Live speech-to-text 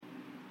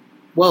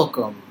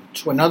Welcome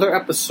to another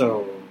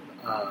episode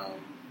of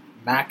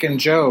Mac and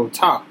Joe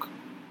Talk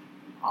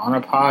on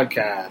a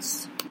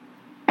Podcast.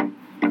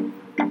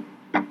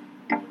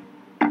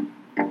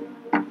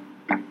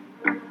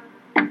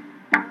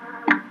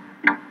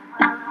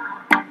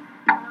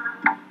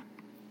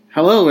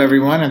 Hello,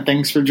 everyone, and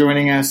thanks for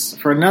joining us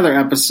for another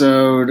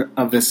episode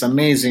of this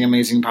amazing,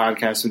 amazing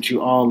podcast, which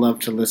you all love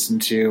to listen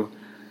to.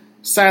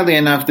 Sadly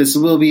enough, this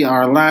will be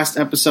our last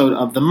episode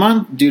of the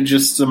month due to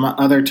just some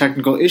other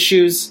technical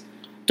issues.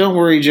 Don't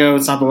worry, Joe.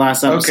 It's not the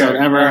last episode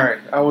ever. All right.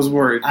 I was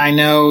worried. I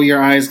know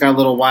your eyes got a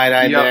little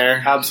wide-eyed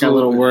there. Absolutely. Got a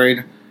little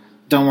worried.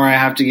 Don't worry. I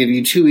have to give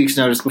you 2 weeks'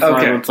 notice before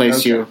I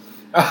replace you.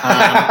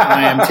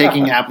 I am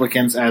taking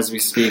applicants as we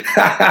speak.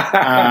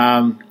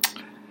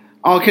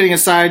 All kidding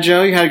aside,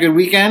 Joe, you had a good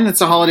weekend.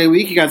 It's a holiday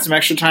week. You got some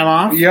extra time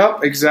off.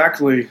 Yep,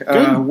 exactly.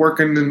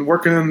 Working in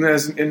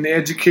the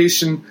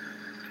education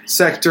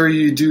sector,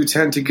 you do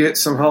tend to get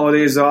some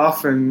holidays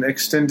off and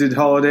extended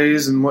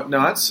holidays and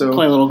whatnot. So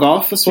play a little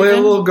golf this weekend? Play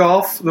a little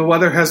golf. The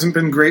weather hasn't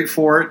been great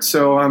for it,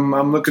 so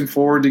I'm looking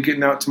forward to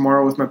getting out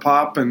tomorrow with my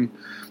pop and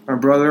my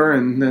brother,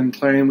 and then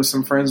playing with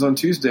some friends on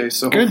Tuesday.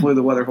 So hopefully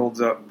the weather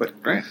holds up. But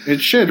right,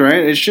 it should.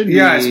 Right, it should.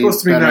 Yeah, it's supposed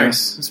to be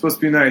nice. It's supposed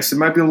to be nice. It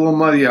might be a little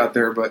muddy out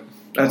there, but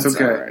that's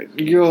okay. All right.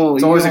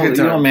 It's always a good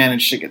time. You'll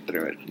manage to get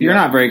through it. You're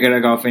not very good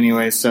at golf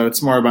anyway, so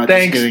it's more about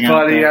just getting out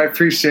there. Thanks, buddy. I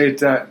appreciate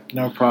that.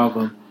 No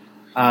problem.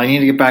 You need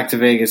to get back to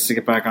Vegas to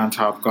get back on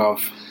Top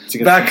Golf.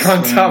 Back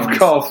on Top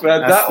Golf.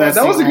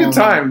 That was a good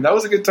time. That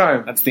was a good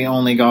time. That's the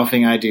only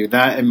golfing I do.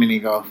 That and mini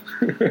golf.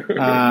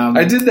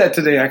 I did that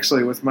today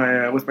actually with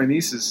my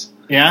nieces.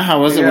 Yeah,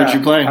 how was it? What'd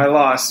you play? I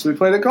lost. We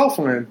played at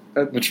Golfland.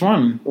 Which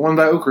one? The one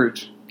by Oak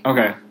Ridge.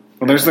 Okay.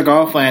 Well, there's the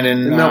Golfland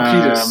in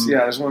Milpitas.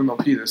 There's one in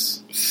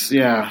Milpitas.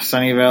 Yeah,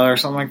 Sunnyvale or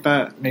something like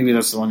that. Maybe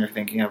that's the one you're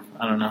thinking of.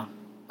 I don't know.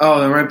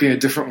 Oh, there might be a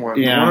different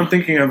one. Yeah. The one I'm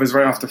thinking of is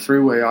right off the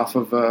freeway, off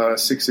of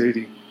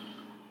 680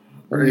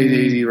 or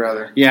 880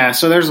 rather. Yeah,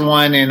 so there's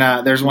one in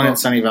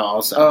Sunnyvale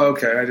also. Oh,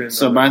 okay, I didn't.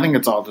 But I think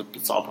it's all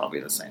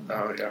probably the same.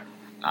 Oh yeah.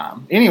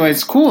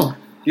 Anyways, cool.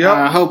 Yeah.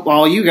 I hope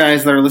all you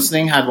guys that are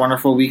listening had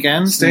wonderful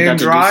weekends. Staying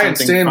dry and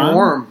staying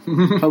warm.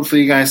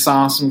 Hopefully you guys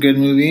saw some good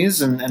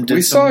movies and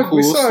did some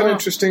cool stuff. We saw an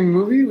interesting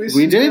movie.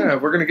 We did? Yeah,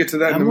 we're going to get to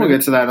that in a minute. We'll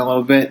get to that in a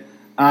little bit.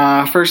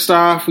 First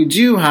off, we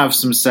do have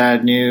some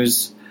sad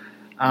news.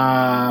 We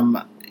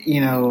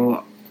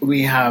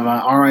have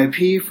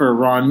RIP for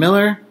Ron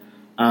Miller.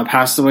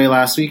 Passed away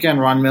last weekend.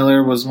 Ron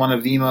Miller was one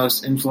of the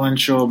most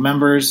influential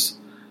members,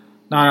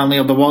 not only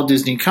of the Walt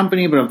Disney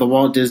Company, but of the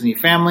Walt Disney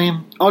family.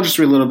 I'll just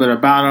read a little bit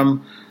about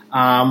him.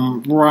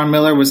 Ron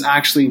Miller was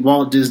actually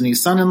Walt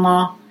Disney's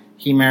son-in-law.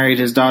 He married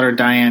his daughter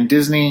Diane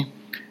Disney.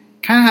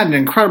 Kind of had an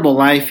incredible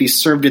life. He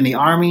served in the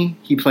Army.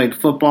 He played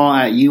football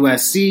at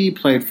USC,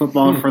 played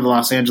football for the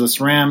Los Angeles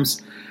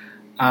Rams.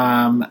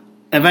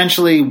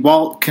 Eventually,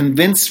 Walt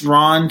convinced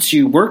Ron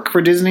to work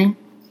for Disney.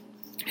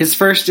 His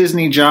first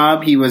Disney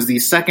job, he was the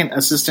second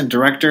assistant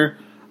director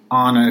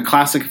on a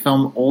classic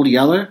film, Old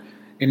Yeller,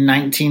 in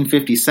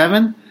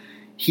 1957.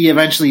 He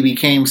eventually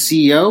became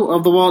CEO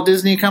of the Walt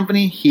Disney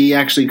Company. He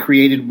actually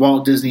created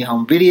Walt Disney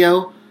Home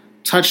Video,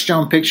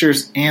 Touchstone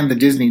Pictures, and the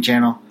Disney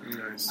Channel.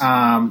 Nice.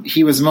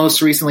 He was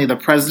most recently the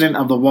president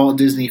of the Walt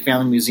Disney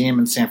Family Museum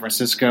in San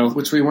Francisco.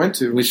 Which we went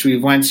to.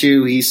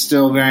 He's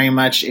still very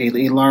much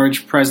a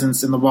large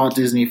presence in the Walt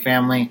Disney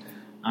family.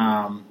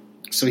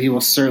 So he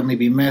will certainly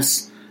be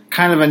missed.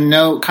 Kind of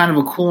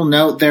a cool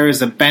note, there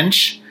is a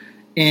bench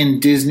in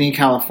Disney,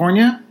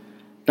 California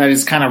that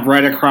is kind of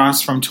right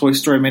across from Toy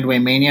Story Midway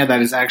Mania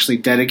that is actually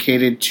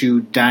dedicated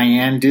to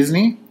Diane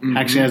Disney. Mm-hmm.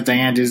 Actually has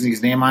Diane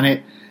Disney's name on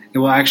it. It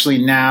will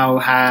actually now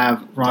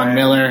have Ron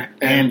Miller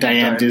and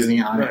Diane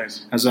Disney on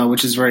it as well,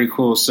 which is very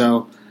cool.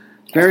 So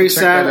very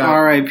sad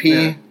RIP.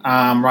 Yeah.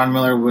 Ron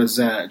Miller was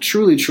a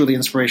truly, truly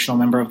inspirational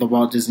member of the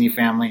Walt Disney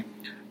family.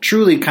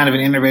 Truly kind of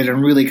an innovator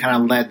and really kind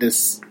of led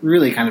this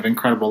really kind of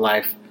incredible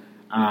life.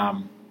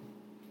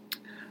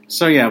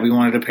 We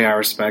wanted to pay our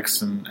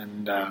respects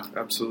and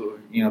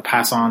absolutely,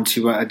 pass on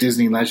to a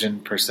Disney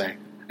legend per se,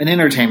 an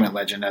entertainment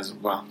legend as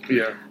well.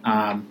 Yeah.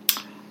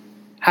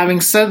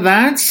 Having said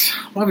that,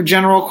 we'll have a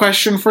general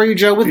question for you,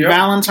 Joe. With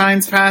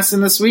Valentine's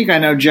passing this week, I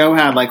know Joe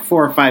had like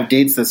 4 or 5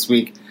 dates this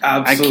week.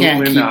 Absolutely, I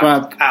can't keep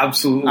up.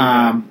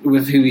 Absolutely,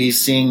 with who he's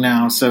seeing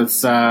now. So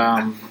it's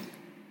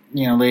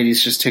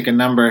ladies, just take a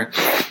number.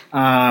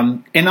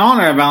 In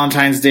honor of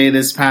Valentine's Day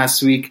this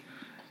past week,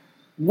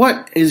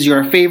 what is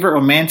your favorite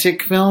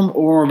romantic film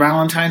or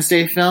Valentine's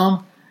Day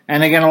film?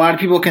 And again, a lot of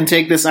people can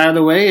take this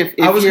either way. If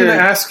I was going to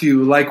ask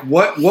you,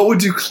 what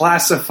would you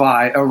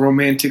classify a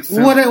romantic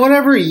film?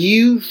 Whatever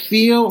you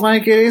feel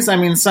like it is. I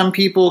mean, some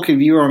people could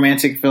view a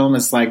romantic film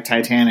as like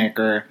Titanic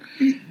or,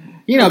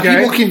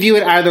 people can view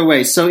it either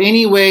way. So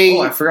anyway...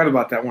 Oh, I forgot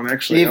about that one,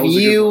 actually. If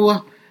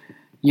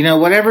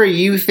whatever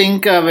you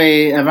think of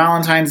a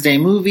Valentine's Day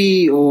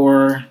movie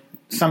or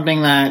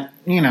something that,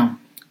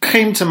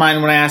 came to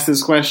mind when I asked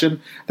this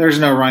question. There's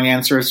no wrong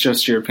answer. It's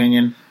just your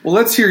opinion. Well,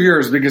 let's hear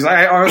yours, because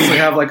I honestly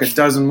have like a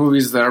dozen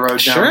movies that I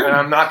wrote down. Sure. And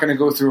I'm not going to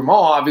go through them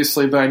all,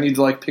 obviously, but I need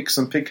to like pick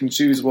and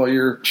choose while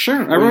you're...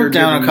 Sure. I wrote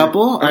down a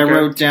couple. Okay. I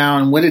wrote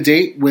down What a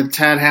Date with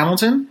Tad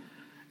Hamilton.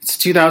 It's a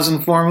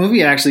 2004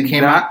 movie. It actually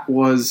came out.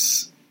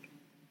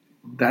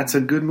 That's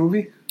a good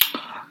movie?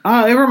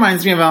 It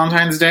reminds me of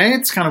Valentine's Day.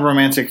 It's kind of a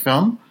romantic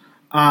film.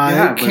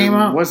 It came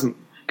out. It wasn't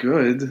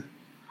good.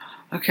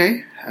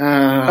 Okay.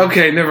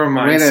 Okay, never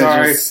mind.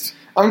 Sorry.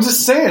 I'm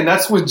just saying,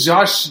 that's with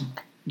Josh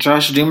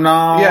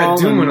Duhamel. Yeah,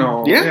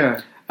 Duhamel.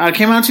 Yeah. It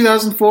came out in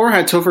 2004.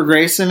 Had Topher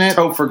Grace in it.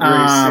 Topher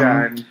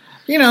Grace,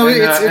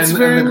 yeah. It's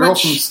very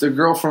much... the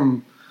girl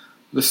from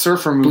the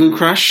surfer movie. Blue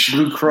Crush.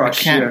 I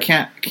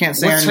can't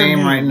say her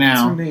name right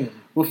now. What's her name?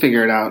 We'll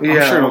figure it out.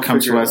 I'm sure it'll come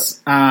to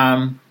us.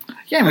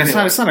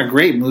 It's not a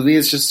great movie.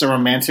 It's just a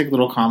romantic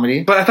little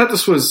comedy. But I thought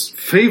this was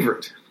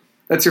favorite.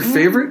 That's your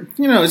favorite?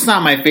 It's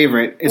not my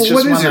favorite. It's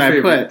just one that I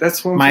put.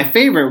 That's one. My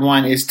favorite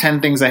one is 10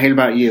 Things I Hate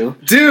About You.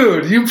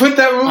 Dude, you put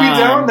that movie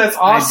down? That's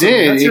awesome. I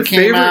did. That's your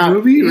favorite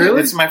movie?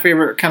 Really? It's my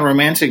favorite kind of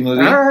romantic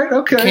movie. All right,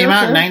 okay. It came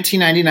out in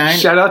 1999.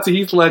 Shout out to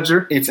Heath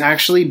Ledger. It's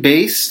actually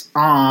based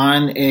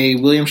on a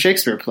William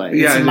Shakespeare play.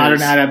 It's a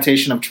modern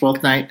adaptation of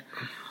Twelfth Night.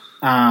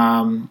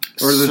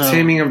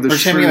 Taming of the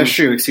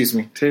Shrew. Excuse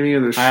me. Taming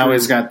of the Shrew. I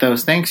always got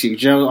those. Thanks you,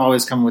 Joe.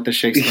 Always coming with the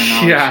Shakespeare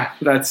knowledge. Yeah,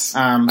 that's.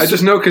 I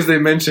just know because they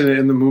mention it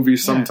in the movie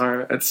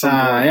sometime at some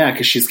point. Yeah,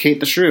 because she's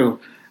Kate the Shrew.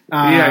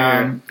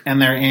 And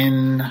they're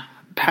in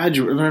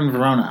Padua. They're in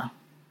Verona.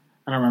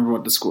 I don't remember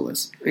what the school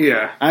is.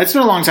 Yeah, it's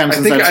been a long time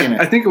since I've seen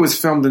it. I think it was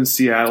filmed in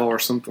Seattle or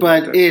something.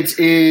 But like that. It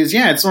is.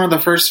 Yeah, it's one of the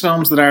first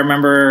films that I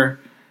remember.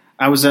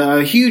 I was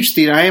a huge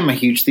theater. I am a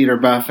huge theater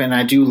buff, and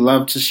I do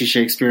love to see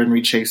Shakespeare and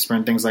read Shakespeare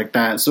and things like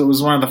that. So it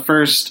was one of the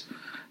first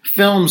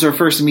films or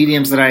first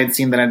mediums that I had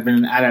seen that had been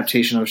an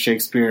adaptation of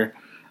Shakespeare.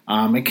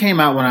 It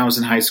came out when I was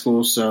in high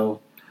school, so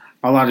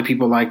a lot of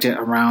people liked it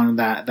around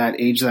that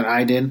age that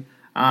I did.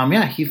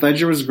 Heath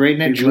Ledger was great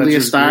in it. Julia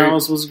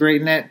Stiles was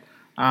great in it.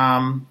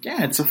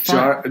 It's a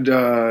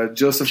fun.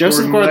 Joseph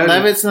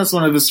Gordon-Levitt. That's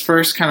one of his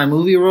first kind of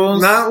movie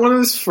roles. Not one of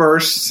his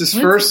first. His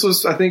first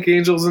was, I think,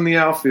 Angels in the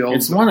Outfield.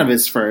 It's one of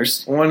his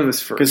first.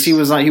 Because he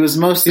was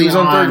mostly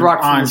on Third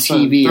Rock on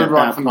TV at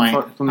that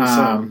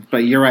point.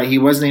 But you're right. He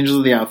was in Angels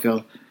of the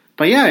Outfield.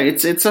 But yeah,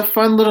 it's a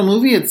fun little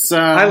movie. It's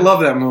I love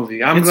that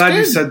movie. I'm glad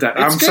you said that.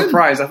 I'm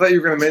surprised. I thought you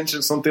were going to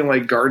mention something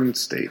like Garden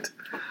State.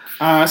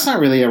 It's not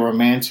really a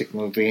romantic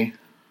movie.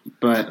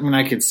 But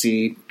I could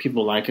see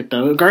people like it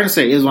though. Garden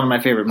State is one of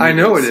my favorite movies. I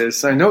know it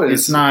is.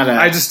 It's not.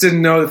 I just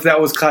didn't know if that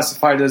was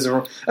classified as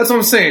a. That's what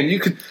I'm saying. You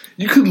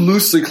could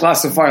loosely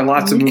classify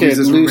lots of movies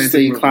as romantic movies. You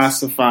could loosely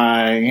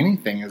classify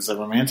anything as a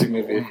romantic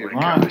movie if you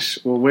want. Gosh.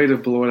 Well, way to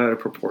blow it out of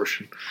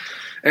proportion.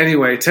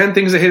 Anyway, 10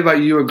 Things I Hate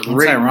About You. It's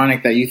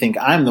ironic that you think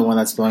I'm the one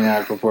that's blowing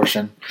out of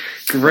proportion.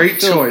 Great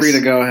choice. Feel free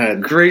to go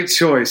ahead. Great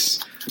choice.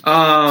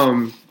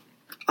 I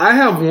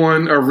have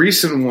a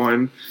recent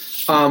one.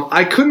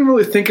 I couldn't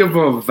really think of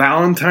a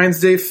Valentine's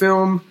Day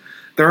film.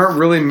 There aren't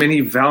really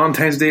many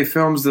Valentine's Day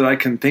films that I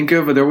can think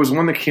of. There was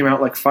one that came out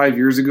like 5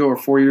 years ago or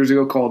 4 years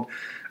ago called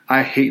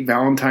I Hate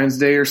Valentine's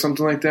Day or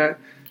something like that.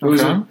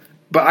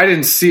 But I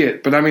didn't see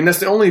it. But that's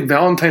the only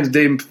Valentine's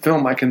Day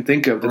film I can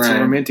think of that's a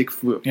romantic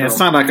film. Yeah, it's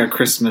not like a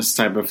Christmas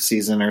type of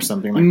season or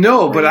something like that.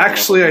 No, but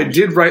actually I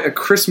did write a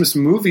Christmas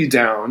movie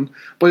down,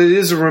 but it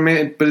is a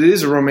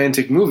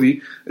romantic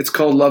movie. It's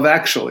called Love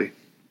Actually.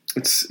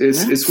 It's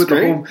with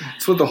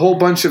a whole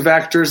bunch of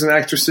actors and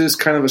actresses,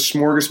 kind of a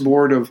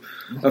smorgasbord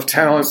of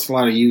talent. It's a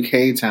lot of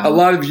UK talent. A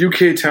lot of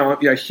UK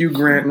talent, yeah. Hugh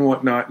Grant and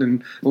whatnot,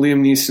 and Liam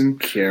Neeson,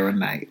 Keira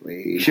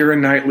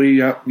Knightley,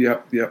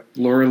 yep.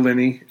 Laura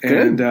Linney,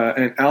 and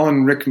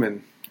Alan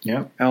Rickman.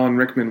 Yep, Alan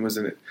Rickman was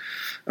in it.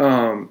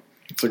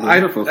 It's a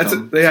wonderful film. It's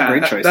a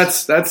great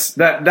choice.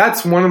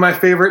 That's one of my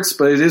favorites,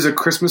 but it is a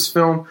Christmas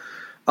film.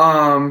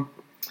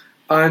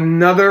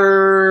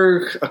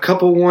 A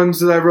couple ones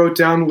that I wrote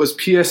down was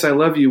P.S. I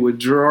Love You with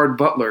Gerard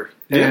Butler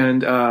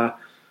and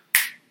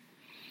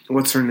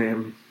what's her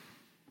name?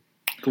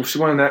 Well, she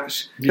won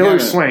that. Hilary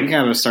Swank. You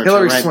gotta start to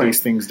write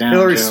these things down.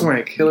 Hilary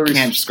Swank. You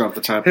can't just go off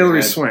the top.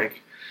 Hilary Swank.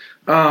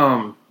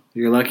 You're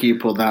lucky you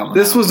pulled that one.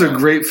 This was a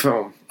great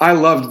film. I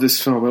loved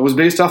this film. It was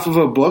based off of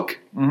a book.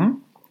 Mm-hmm.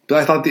 But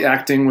I thought the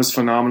acting was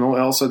phenomenal.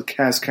 It also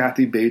has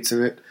Kathy Bates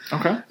in it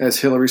as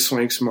Hilary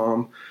Swank's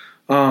mom.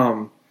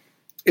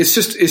 It's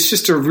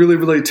just a really,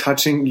 really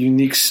touching,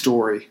 unique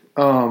story.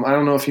 I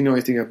don't know if you know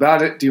anything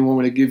about it. Do you want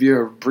me to give you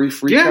a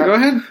brief recap? Yeah, go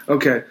ahead.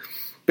 Okay.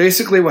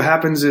 Basically what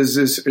happens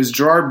is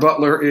Gerard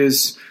Butler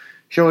is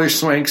Hilary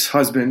Swank's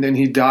husband, and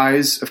he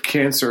dies of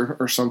cancer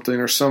or something,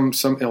 or some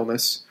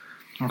illness.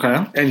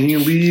 Okay. And he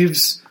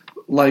leaves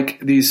like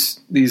these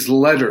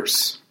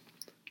letters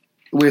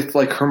with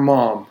like her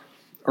mom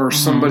or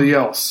somebody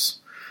else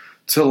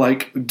to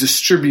like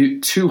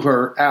distribute to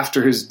her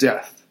after his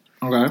death.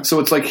 Okay. So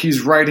it's like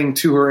he's writing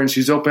to her, and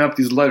she's opening up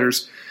these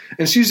letters,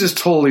 and she's just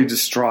totally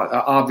distraught,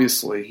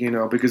 obviously,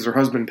 because her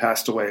husband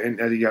passed away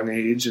at a young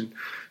age, and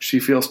she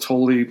feels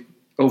totally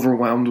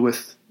overwhelmed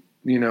with,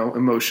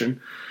 emotion.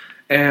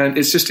 And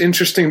it's just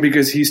interesting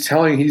because he's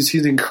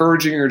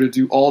encouraging her to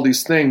do all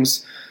these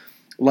things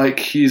like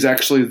he's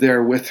actually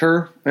there with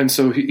her. And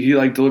so he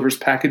like delivers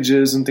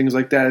packages and things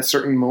like that at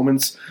certain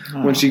moments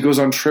when she goes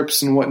on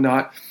trips and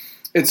whatnot.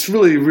 It's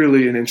really,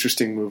 really an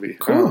interesting movie.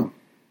 Cool.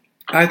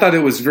 I thought it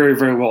was very,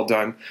 very well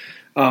done.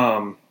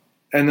 And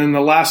then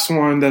the last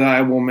one that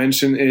I will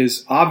mention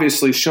is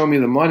obviously Show Me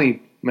the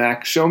Money,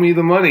 Mac. Show Me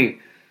the Money.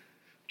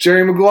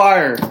 Jerry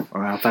Maguire. Oh,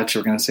 I thought you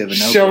were going to say The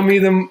Notebook. Show Me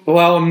the...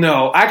 Well,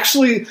 no.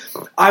 Actually,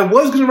 I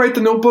was going to write The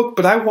Notebook,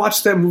 but I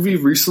watched that movie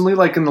recently,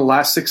 like in the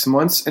last 6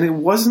 months, and it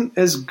wasn't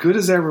as good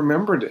as I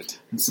remembered it.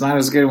 It's not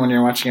as good when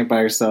you're watching it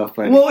by yourself,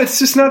 but well, it's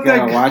just not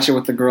that good. Watch it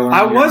with the girl around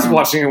I your was arms.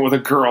 watching it with a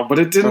girl, but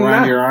it didn't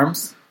Around matter. your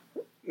arms?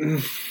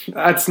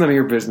 That's none of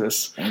your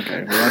business.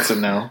 Okay, well, that's a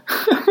no.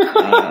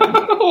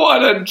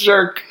 What a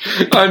jerk.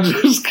 I'm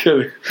just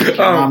kidding.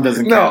 Mom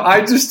doesn't no, count.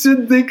 I just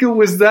didn't think it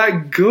was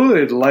that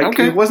good. Like,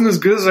 Okay. it wasn't as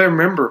good as I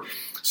remember.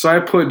 So I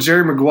put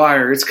Jerry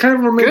Maguire. It's kind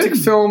of a romantic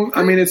Good. film.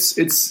 I mean,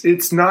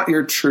 it's not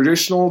your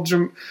traditional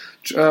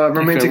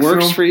romantic If it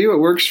works film. for you, it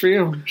works for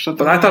you. Shut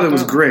the But I fuck thought it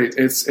was up. great.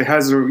 It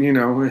has Renee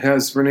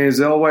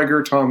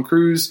Zellweger, Tom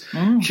Cruise,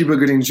 Cuba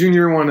Gooding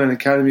Jr. won an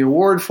Academy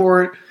Award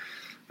for it.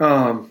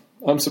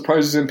 I'm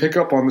surprised he didn't pick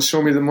up on the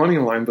Show Me the Money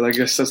line, but I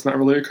guess that's not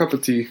really a cup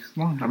of tea.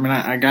 Well, I mean,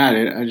 I got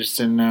it. I just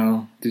didn't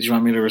know. Did you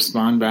want me to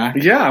respond back?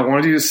 Yeah, I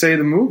wanted you to say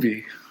the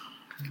movie.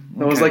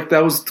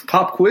 That was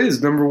pop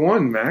quiz number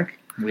 1, Mac.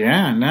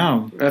 Yeah,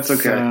 no. That's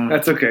okay. It's,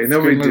 That's okay. it's a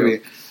No good big deal.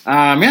 movie.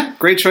 Yeah,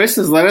 great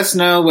choices. Let us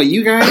know what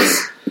you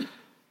guys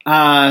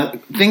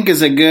think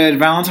is a good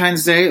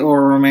Valentine's Day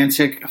or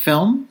romantic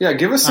film. Yeah,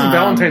 give us some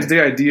Valentine's Day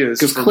ideas.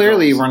 Because for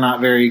clearly films. we're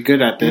not very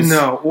good at this.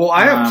 No. Well,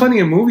 I have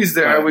plenty of movies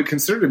that I would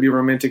consider to be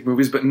romantic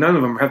movies, but none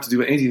of them have to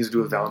do anything to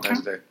do with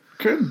Valentine's Day.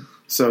 Good.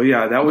 So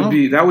yeah, that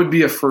would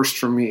be a first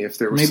for me if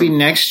there was Maybe some,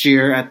 next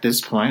year at this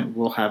point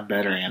we'll have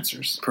better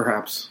answers.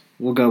 perhaps.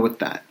 We'll go with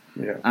that.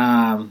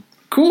 Yeah.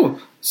 Cool.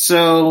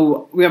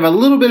 So we have a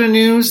little bit of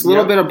news, a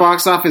little bit of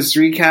box office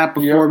recap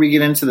before we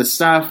get into the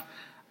stuff.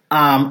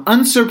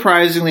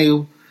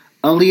 Unsurprisingly,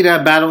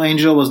 Alita Battle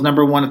Angel was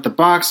number 1 at the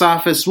box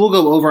office. We'll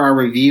go over our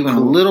review in a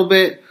little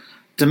bit.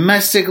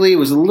 Domestically, it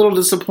was a little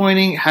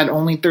disappointing. Had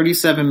only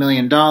 $37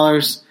 million.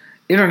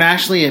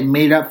 Internationally, it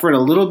made up for it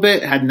a little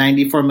bit. Had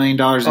 $94 million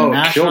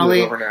internationally. Killed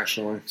it over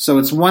nationally. So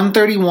it's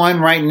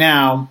 131 right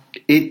now.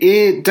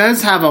 It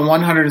does have a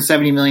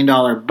 $170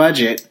 million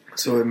budget.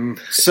 So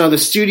the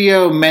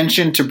studio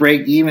mentioned to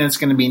break even, it's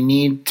going to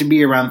need to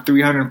be around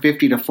 $350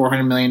 to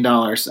 $400 million.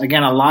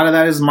 Again, a lot of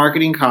that is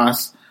marketing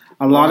costs.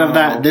 A lot of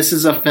that, this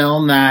is a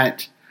film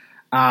that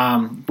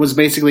was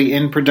basically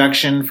in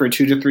production for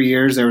 2 to 3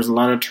 years. There was a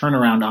lot of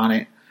turnaround on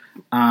it.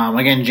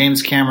 Again,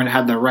 James Cameron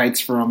had the rights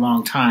for a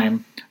long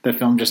time. The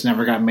film just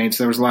never got made,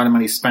 so there was a lot of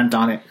money spent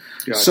on it.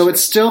 Gotcha. So it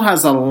still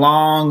has a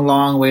long,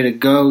 long way to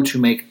go to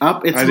make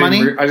up its money.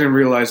 I didn't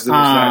realize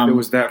that it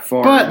was that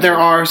far. But there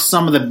are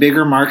some of the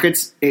bigger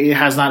markets. It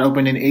has not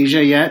opened in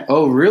Asia yet.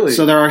 Oh, really?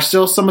 So there are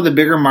still some of the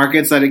bigger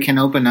markets that it can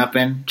open up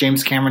in.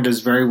 James Cameron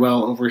does very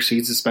well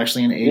overseas,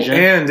 especially in Asia.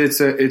 Well, and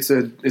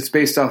it's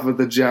based off of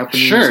the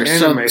Japanese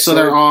anime. So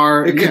there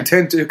are it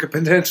could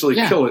potentially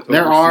kill it.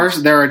 There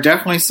are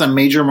definitely some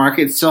major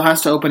markets. Still has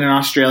to open in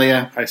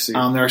Australia. I see.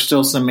 There are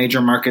still some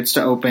major markets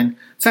to open.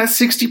 It's at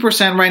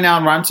 60% right now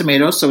on Rotten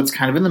Tomatoes, so it's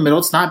kind of in the middle.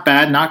 It's not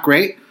bad, not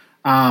great,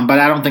 but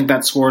I don't think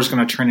that score is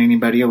going to turn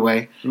anybody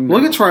away. No.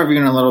 We'll get to our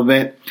review in a little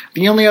bit.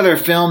 The only other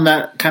film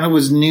that kind of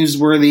was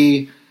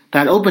newsworthy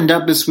that opened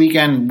up this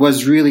weekend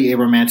was really a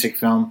romantic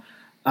film.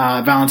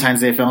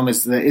 Valentine's Day film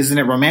is the Isn't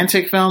It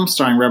Romantic film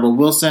starring Rebel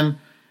Wilson.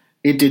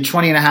 It did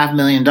 $20.5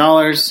 million.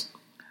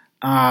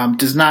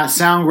 Does not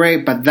sound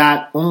great, but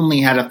that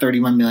only had a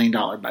 $31 million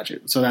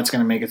budget, so that's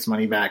going to make its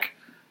money back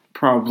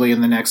probably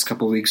in the next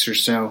couple weeks or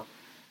so.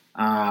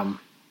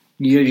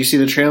 You see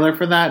the trailer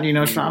for that? You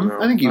know, no,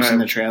 I think you've seen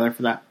the trailer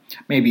for that.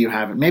 Maybe you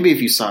haven't. Maybe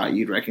if you saw it,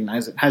 you'd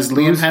recognize it. Has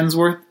Liam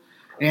Hemsworth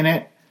in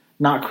it?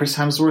 Not Chris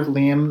Hemsworth.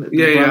 Liam.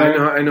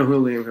 Yeah. I know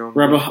who Liam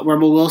Hemsworth.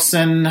 Rebel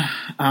Wilson.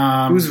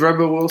 Who's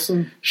Rebel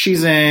Wilson?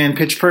 She's in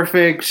Pitch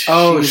Perfect.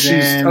 Oh,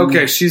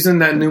 she's in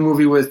that new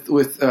movie with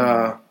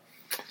the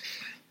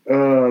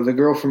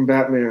girl from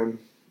Batman.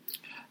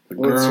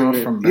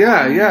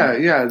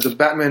 Yeah. The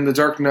Batman, The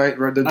Dark Knight,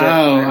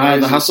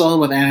 The Hustle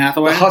with Anne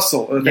Hathaway. The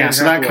Hustle. So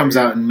that comes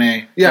out in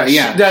May.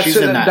 She's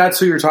in that. That's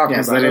who you're talking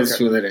about. That is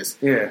who that is.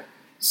 Yeah.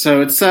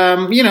 So it's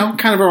kind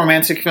of a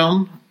romantic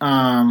film,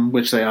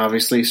 which they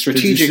obviously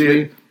strategically. Did you see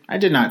it? I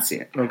did not see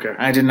it. Okay.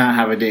 I did not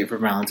have a date for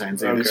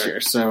Valentine's Day this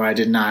year, so I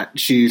did not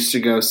choose to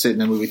go sit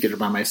in a movie theater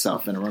by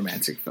myself in a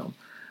romantic film.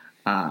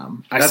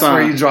 That's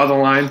where you draw the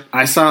line.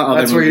 I saw other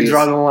That's movies. where you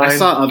draw the line. I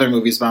saw other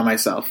movies by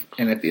myself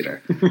in a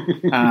theater.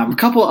 A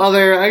couple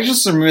other,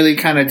 just some really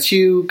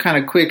two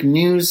quick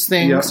news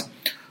things.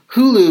 Yeah.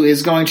 Hulu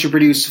is going to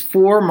produce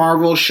 4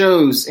 Marvel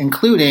shows,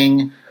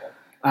 including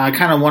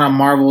one of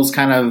Marvel's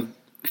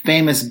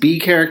famous B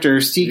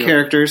characters, C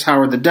characters,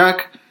 Howard the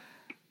Duck.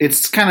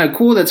 it's kind of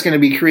cool that's going to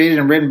be created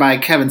and written by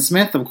Kevin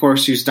Smith, of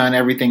course, who's done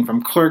everything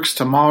from Clerks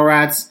to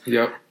Mallrats.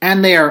 Yep.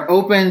 And they are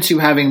open to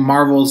having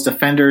Marvel's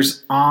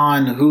Defenders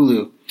on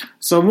Hulu.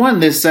 So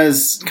one, this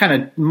says kind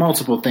of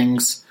multiple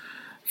things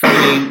for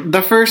me.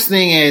 The first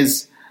thing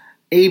is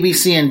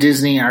ABC and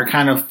Disney are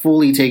kind of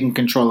fully taking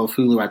control of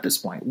Hulu at this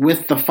point.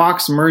 With the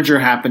Fox merger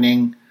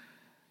happening,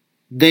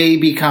 they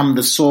become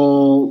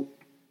the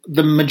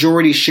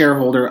majority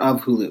shareholder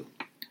of Hulu.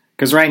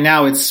 Because right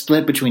now it's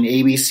split between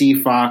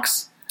ABC,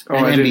 Fox,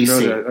 and NBC. I didn't know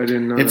that. I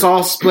didn't know it's that.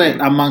 all split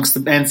amongst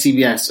and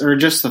CBS, or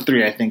just the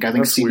three, I think. I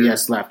think That's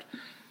CBS weird. left.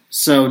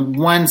 So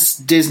once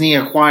Disney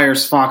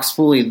acquires Fox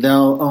fully,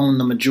 they'll own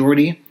the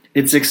majority.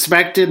 It's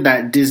expected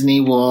that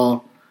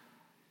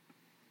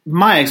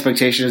my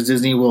expectation is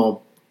Disney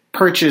will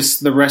purchase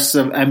the rest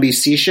of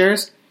NBC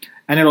shares,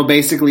 and it'll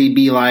basically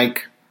be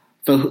like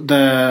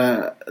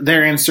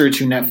their answer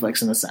to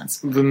Netflix in a sense.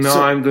 The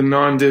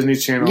non Disney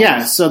channels.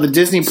 Yeah, so the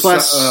Disney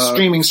Plus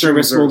streaming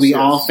service will be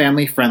all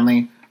family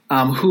friendly.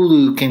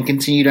 Hulu can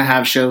continue to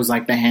have shows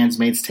like The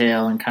Handmaid's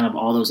Tale and kind of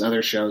all those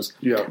other shows.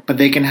 Yeah. But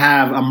they can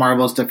have a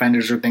Marvel's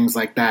Defenders or things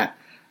like that.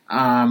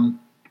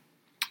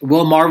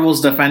 Will Marvel's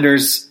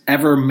Defenders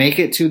ever make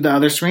it to the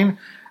other screen?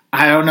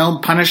 I don't know.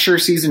 Punisher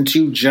Season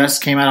 2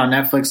 just came out on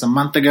Netflix a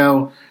month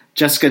ago.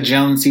 Jessica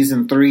Jones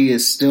Season 3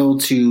 is still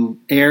to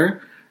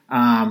air.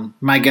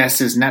 My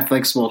guess is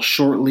Netflix will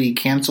shortly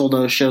cancel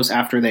those shows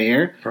after they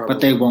air, Probably.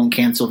 but they won't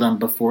cancel them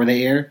before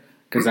they air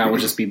because that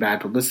would just be bad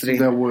publicity.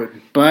 That would.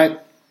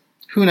 But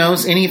who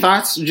knows? Any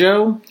thoughts,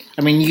 Joe?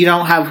 I mean, you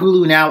don't have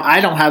Hulu now. I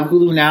don't have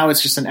Hulu now.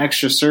 It's just an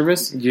extra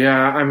service. Yeah,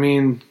 I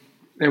mean,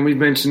 and we've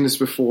mentioned this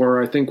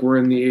before. I think we're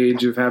in the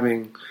age of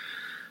having,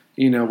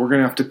 we're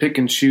going to have to pick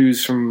and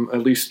choose from at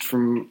least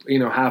from,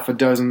 half a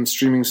dozen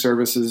streaming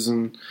services.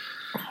 And,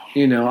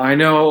 I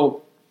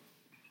know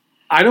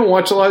I don't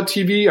watch a lot of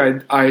TV.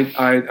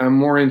 I'm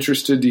more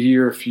interested to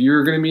hear if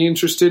you're going to be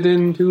interested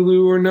in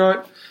Hulu or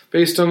not.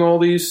 Based on all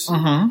these,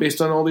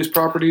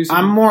 properties,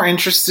 I'm more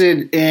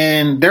interested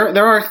in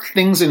there are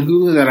things in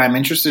Hulu that I'm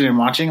interested in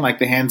watching, like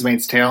The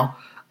Handmaid's Tale.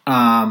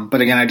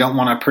 But again, I don't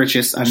want to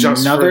purchase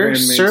another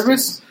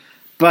service.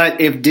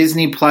 But if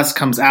Disney Plus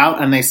comes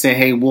out and they say,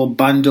 "Hey, we'll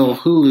bundle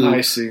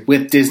Hulu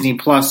with Disney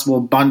Plus,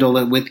 we'll bundle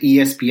it with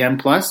ESPN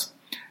Plus,"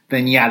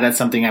 then yeah, that's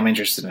something I'm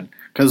interested in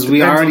because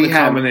we already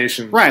have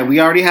combination. Right. We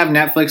already have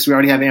Netflix. We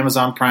already have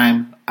Amazon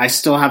Prime. I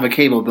still have a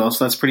cable bill,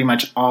 so that's pretty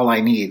much all I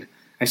need.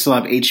 I still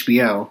have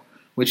HBO,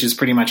 which is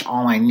pretty much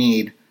all I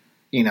need.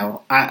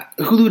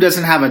 Hulu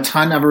doesn't have a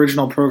ton of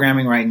original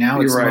programming right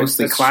now. It's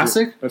mostly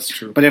classic. True. That's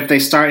true. But if they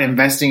start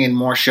investing in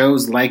more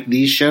shows like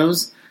these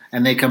shows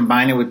and they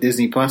combine it with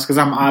Disney Plus, because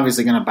I'm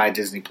obviously going to buy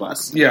Disney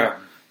Plus. Yeah.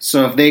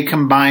 So if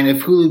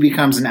Hulu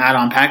becomes an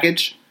add-on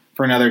package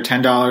for another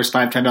 $10,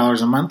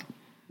 $10 a month,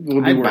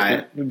 I'd buy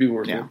it. It'd be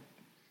worth it.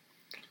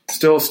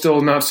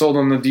 Still not sold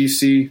on the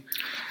DC.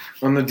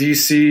 On the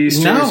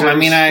DC No, I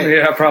mean,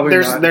 probably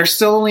not. There's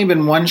still only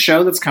been one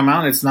show that's come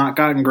out. It's not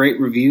gotten great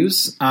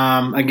reviews.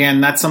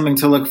 Again, that's something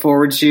to look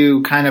forward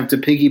to, kind of to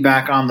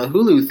piggyback on the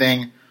Hulu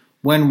thing.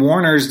 When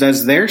Warner's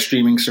does their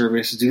streaming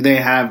service, do they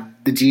have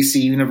the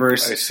DC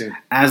Universe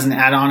as an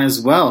add-on as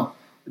well?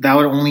 That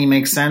would only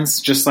make sense,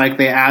 just like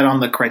they add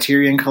on the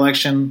Criterion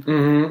Collection.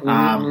 Who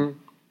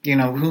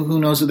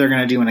knows what they're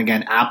going to do? And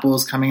again,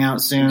 Apple's coming out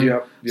soon.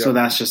 Yep. So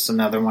that's just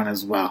another one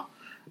as well.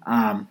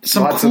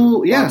 Lots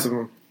of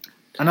them.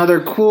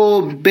 Another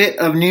cool bit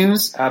of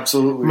news.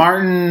 Absolutely.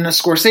 Martin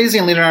Scorsese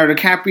and Leonardo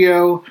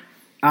DiCaprio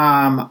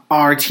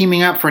are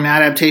teaming up for an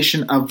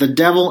adaptation of The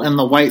Devil in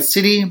the White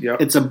City.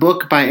 Yep. It's a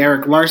book by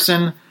Eric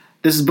Larson.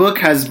 This book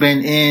has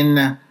been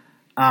in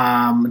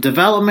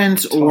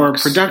development or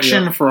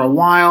production for a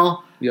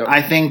while. Yep.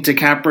 I think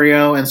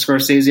DiCaprio and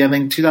Scorsese,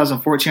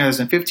 2014,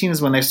 2015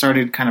 is when they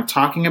started kind of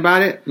talking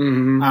about it.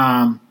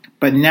 Mm-hmm.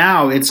 But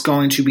now it's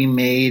going to be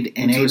made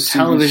in a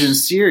television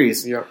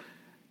series. Yep.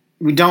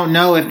 We don't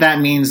know if that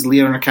means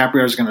Leonardo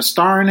DiCaprio is going to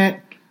star in it,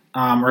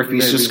 or if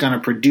he's just going to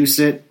produce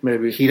it.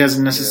 Maybe. He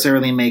doesn't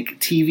necessarily make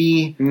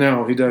TV.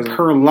 No, he doesn't.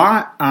 Per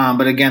lot.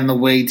 But again, the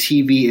way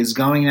TV is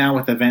going now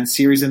with event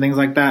series and things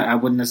like that, I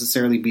wouldn't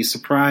necessarily be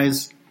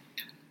surprised.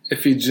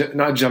 If he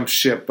not jump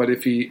ship, but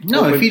if he...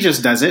 if he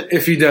just does it.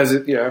 If he does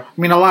it, yeah. I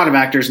mean, a lot of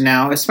actors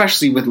now,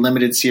 especially with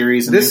limited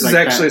series and this things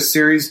like is actually a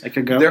series. that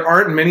could go. There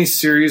aren't many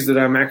series that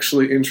I'm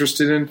actually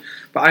interested in,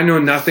 but I know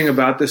nothing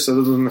about this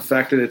other than the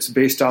fact that it's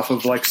based off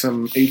of like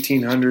some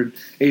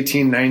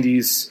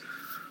 1890s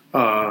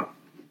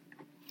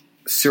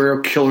serial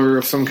killer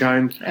of some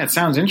kind. Yeah, it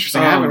sounds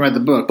interesting. I haven't read the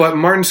book. But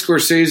Martin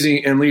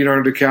Scorsese and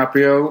Leonardo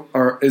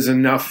DiCaprio is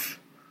enough.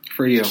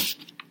 For you.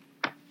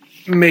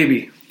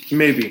 Maybe.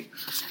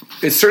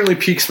 It certainly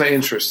piques my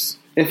interest.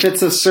 If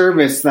it's a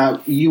service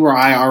that you or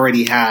I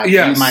already have, you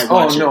might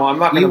watch it. No, I'm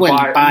not going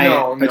to buy it.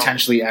 No.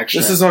 Potentially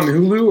extra. This is on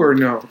Hulu or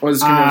no? Or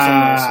is it on something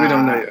else? We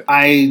don't know yet.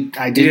 I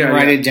didn't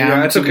write it down. Yeah,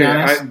 that's to okay. be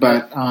honest,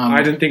 but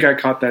I didn't think I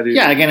caught that either.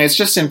 Yeah, again, it's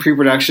just in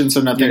pre-production,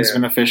 so nothing's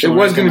been official. It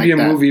was going to be a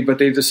movie, but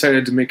they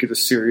decided to make it a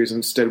series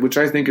instead, which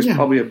I think is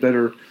probably a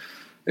better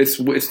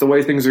it's the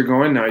way things are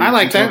going now. I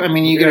like that. I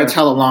mean, you get to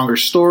tell a longer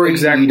story.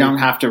 Exactly. You don't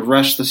have to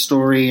rush the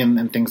story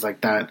and things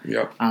like that.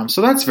 Yep.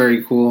 So that's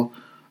very cool.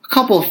 A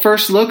couple of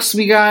first looks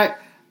we got.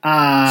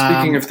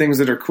 Speaking of things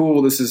that are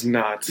cool, this is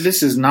not.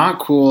 This is not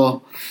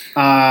cool.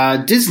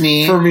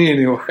 Disney, for me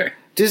anyway.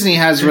 Disney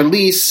has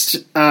released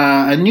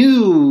a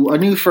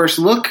new first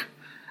look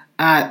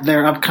at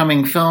their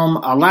upcoming film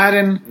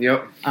Aladdin.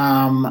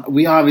 Yep.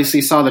 We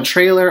obviously saw the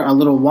trailer a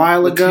little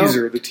while ago.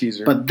 The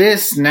teaser. But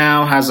this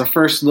now has a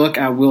first look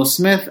at Will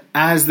Smith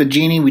as the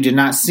genie. We did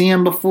not see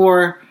him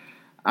before.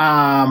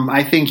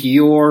 I think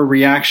your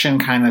reaction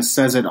kind of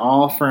says it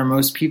all for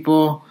most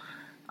people.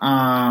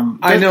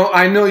 I know.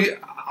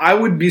 I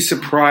would be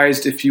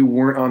surprised if you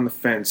weren't on the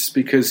fence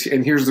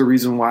and here's the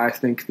reason why I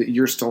think that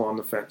you're still on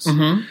the fence,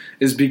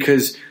 is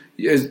because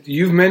as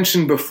you've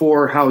mentioned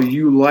before how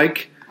you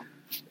like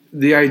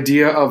the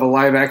idea of a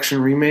live action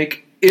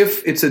remake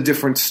if it's a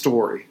different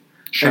story.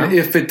 Sure. And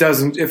if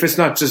it's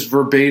not just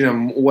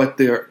verbatim what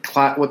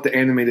the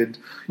animated,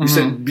 you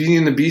said Beauty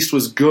and the Beast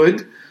was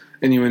good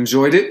and you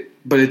enjoyed it,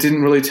 but it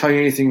didn't really tell you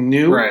anything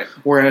new. Right.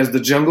 Whereas the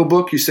Jungle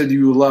Book, you said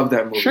you loved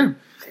that movie. Sure.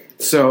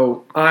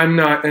 So I'm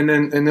not, and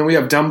then we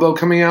have Dumbo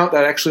coming out.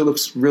 That actually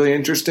looks really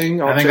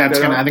interesting. I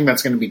think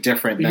that's gonna be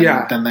different than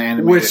the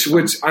animated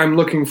which I'm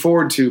looking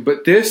forward to.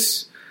 But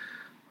this,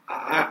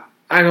 I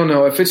don't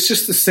know if it's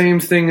just the same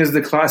thing as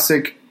the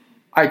classic.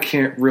 I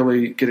can't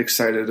really get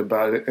excited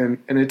about it, and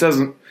it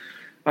doesn't.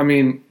 I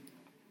mean,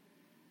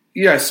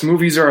 yes,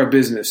 movies are a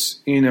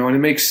business, and it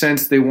makes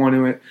sense.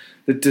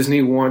 That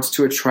Disney wants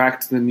to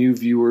attract the new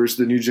viewers,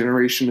 the new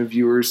generation of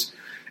viewers,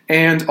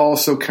 and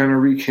also kind of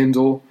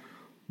rekindle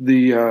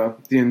the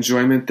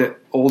enjoyment that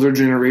older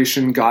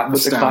generation got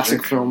with the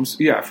classic films.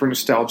 Yeah, for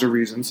nostalgia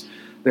reasons.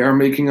 They are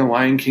making a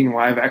Lion King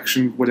live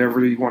action,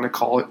 whatever you want to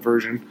call it,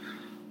 version.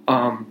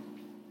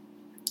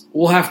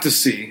 We'll have to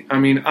see. I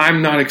mean,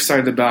 I'm not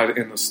excited about it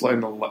in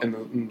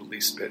the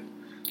least bit.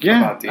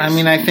 Yeah, I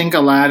mean, I think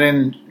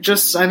Aladdin.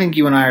 I think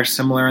you and I are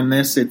similar in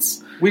this.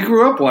 We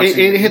grew up watching.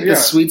 It hit the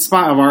sweet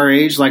spot of our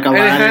age, like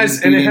Aladdin,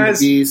 and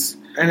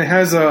it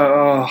has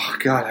oh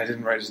god, I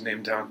didn't write his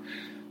name down.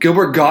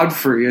 Gilbert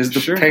Godfrey as the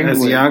penguin.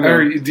 As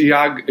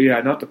Iago.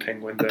 Yeah, not the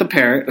penguin. The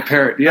parrot. The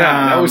parrot.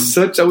 Yeah,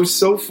 that was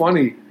so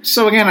funny.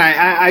 So again,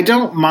 I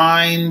don't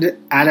mind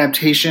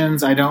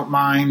adaptations. I don't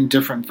mind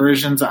different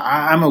versions.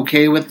 I'm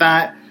okay with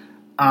that.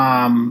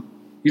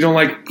 You don't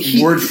like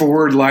word for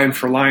word, line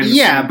for line.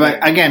 Yeah, but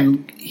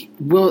again,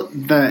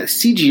 the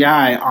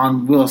CGI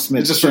on Will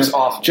Smith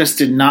just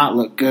did not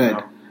look good.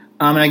 No.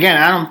 And again,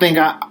 I don't think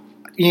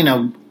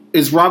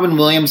is Robin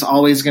Williams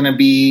always going to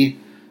be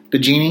the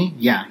genie?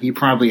 Yeah, he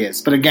probably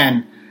is. But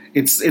again,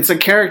 it's a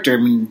character. I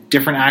mean,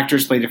 different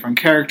actors play different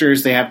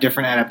characters. They have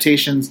different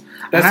adaptations.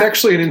 That's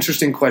actually an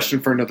interesting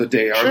question for another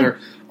day. Sure.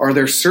 Are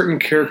there certain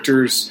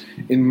characters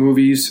in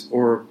movies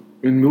or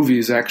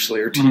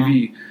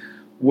TV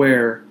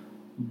where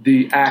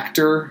the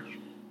actor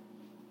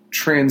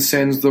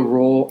transcends the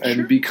role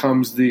and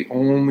becomes the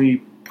only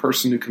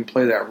person who can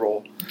play that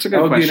role? That's a good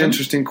question. That would be an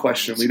interesting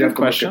question. We'd have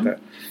to look at that.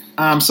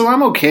 So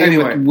I'm okay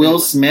with Will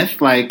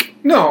Smith, I'm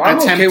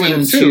okay with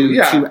it too.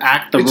 to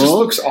act the role. It just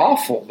looks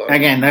awful, though.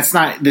 Again, that's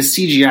not the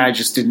CGI.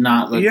 Just did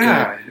not look good.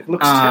 Yeah, it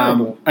looks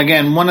terrible.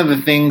 Again, one of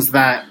the things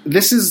that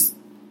this is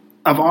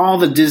of all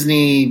the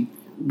Disney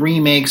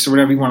remakes or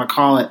whatever you want to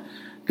call it,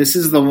 this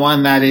is the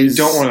one that is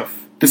the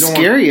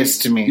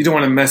scariest to me. You don't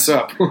want to mess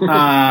up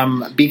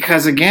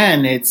because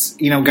again, it's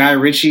Guy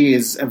Ritchie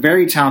is a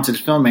very talented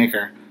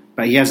filmmaker,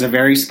 but he has a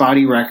very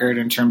spotty record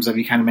in terms of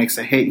he kind of makes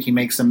a hit, he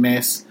makes a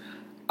miss.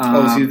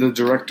 Is he the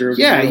director?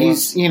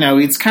 He's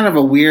it's kind of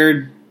a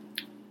weird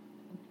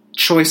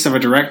choice of a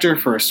director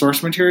for a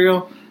source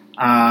material.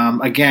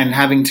 Again,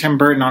 having Tim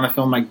Burton on a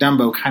film like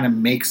Dumbo kind of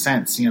makes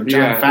sense. Jon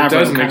Favreau it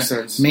does make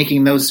sense.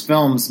 Making those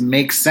films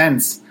makes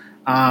sense.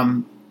 I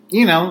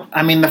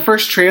mean, the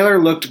first trailer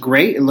looked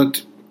great. It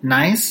looked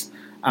nice.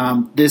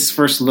 This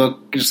first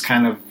look just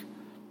kind of,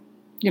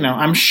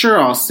 I'm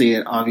sure I'll see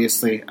it.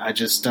 Obviously, I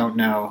just don't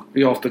know.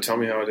 You'll have to tell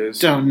me how it is.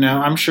 Don't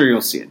know. I'm sure you'll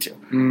see it too.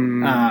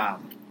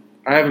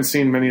 I haven't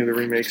seen many of the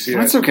remakes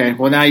yet. That's okay.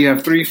 Well, now you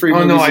have 3 free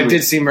movies. Oh, no, I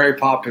did see Mary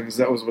Poppins.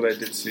 That was what I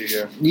did see,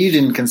 yeah. You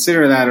didn't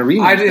consider that a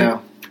remake,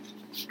 though.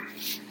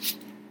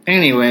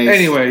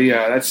 Anyway,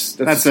 yeah, that's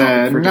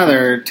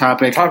another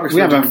topic. We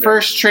have a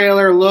first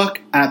trailer look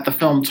at the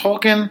film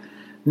Tolkien.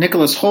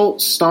 Nicholas Hoult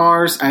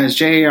stars as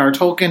J.R.R.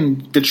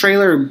 Tolkien. The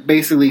trailer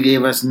basically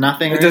gave us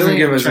nothing. It doesn't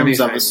give us in terms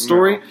anything, of a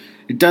story. No.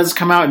 It does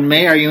come out in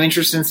May. Are you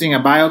interested in seeing a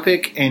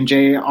biopic in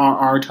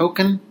J.R.R.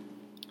 Tolkien?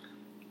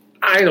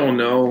 I don't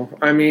know.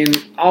 I mean,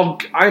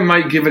 I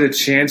might give it a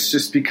chance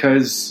just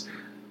because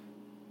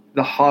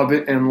The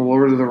Hobbit and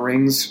Lord of the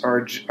Rings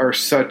are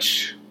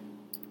such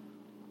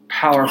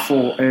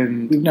powerful,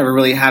 and we've never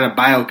really had a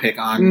biopic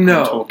on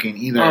Tolkien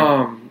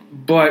either.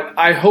 But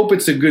I hope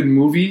it's a good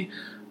movie.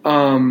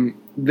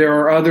 There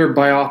are other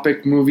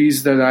biopic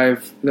movies that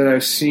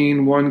I've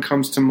seen. One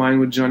comes to mind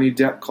with Johnny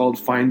Depp called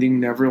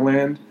Finding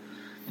Neverland.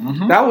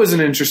 Mm-hmm. That was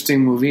an interesting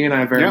movie, and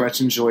I very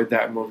much enjoyed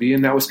that movie.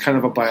 And that was kind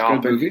of a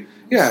biopic. Movie.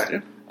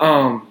 Yeah.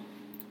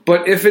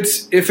 But if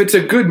it's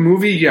a good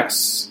movie,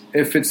 yes.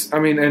 If it's, I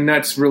mean, and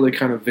that's really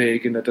kind of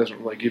vague, and that doesn't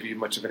really give you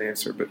much of an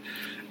answer. But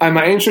am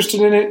I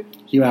interested in it?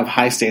 You have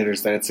high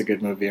standards that it's a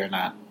good movie or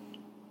not.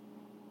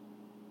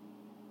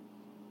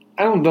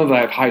 I don't know that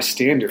I have high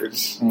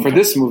standards for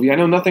this movie. I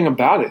know nothing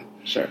about it.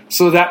 Sure.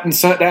 So that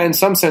in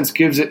some sense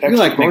gives it extra. You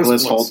like bonus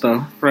Nicholas points. Hoult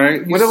though,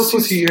 right? What else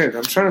was he in?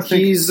 I'm trying to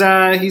think.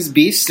 He's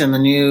Beast in the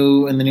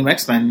new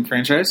X-Men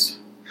franchise.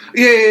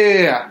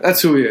 Yeah.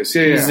 That's who he is.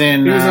 Yeah. He was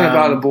in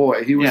About a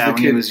Boy. He was the when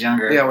kid. he was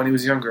younger. Yeah, when he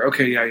was younger.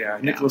 Okay, yeah.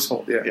 Nicholas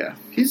Hoult. Yeah.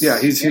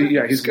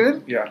 He's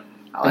good. Yeah.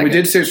 I like we it.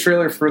 did see a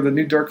trailer for the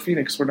new Dark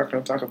Phoenix. We're not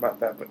going to talk about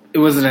that, but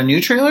Was it a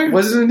new trailer?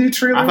 was it a new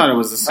trailer? I thought it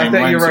was the same. I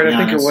think one, you're to right. be I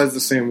think it honest. was the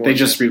same one. They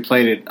just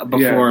replayed it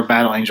before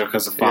Battle Angel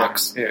because of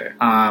Fox. Yeah.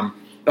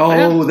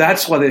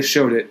 That's why they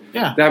showed it.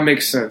 Yeah. That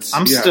makes sense.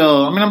 I'm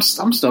still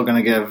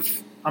gonna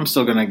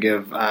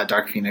give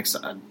Dark Phoenix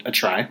a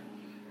try.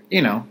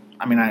 You know,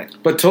 I mean,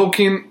 But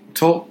Tolkien.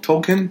 J.R.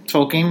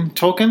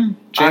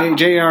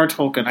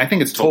 Tolkien. I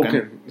think it's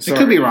Tolkien. It Sorry.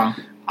 could be wrong.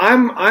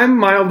 I'm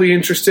mildly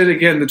interested.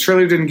 Again, the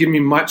trailer didn't give me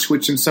much,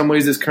 which in some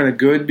ways is kind of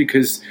good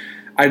because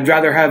I'd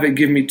rather have it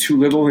give me too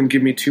little than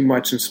give me too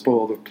much and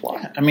spoil the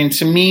plot. I mean,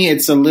 to me,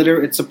 it's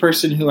a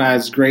person who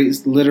has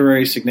great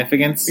literary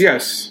significance.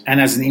 Yes, And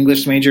as an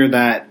English major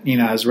that,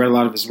 has read a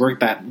lot of his work,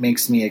 that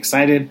makes me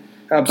excited.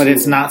 absolutely. But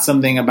it's not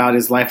something about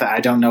his life that I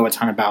don't know a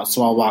ton about,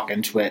 so I'll walk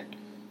into it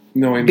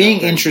knowing being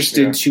nothing.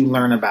 interested to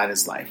learn about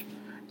his life.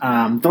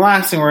 The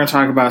last thing we're going to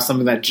talk about is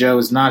something that Joe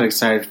is not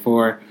excited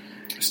for.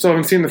 Still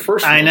haven't seen the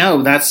first one. I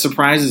know, that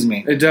surprises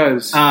me. It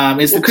does.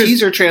 It's the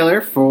teaser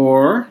trailer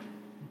for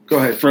Go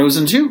ahead.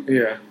 Frozen 2.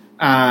 Yeah.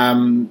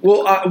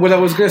 Well, What I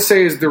was going to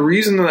say is the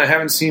reason that I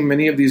haven't seen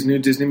many of these new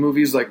Disney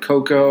movies like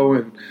Coco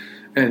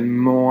and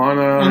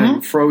Moana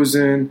and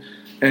Frozen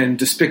and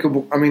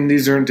Despicable. I mean,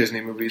 these aren't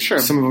Disney movies. Sure.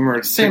 Some of them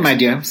are same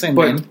idea, same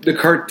thing. But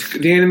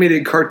the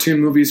animated cartoon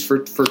movies for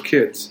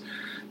kids.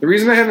 The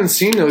reason I haven't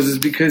seen those is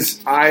because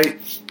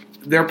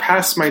they're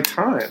past my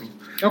time.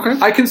 Okay.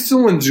 I can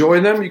still enjoy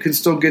them. You can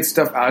still get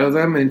stuff out of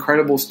them.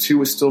 Incredibles 2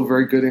 is still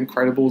very good.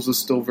 Incredibles is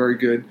still very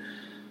good.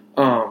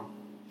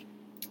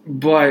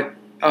 But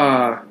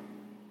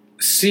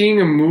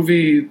seeing a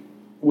movie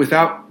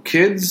without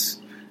kids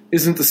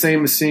isn't the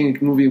same as seeing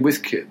a movie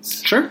with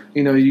kids. Sure.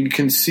 You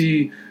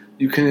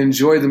can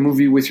enjoy the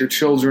movie with your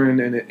children,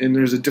 and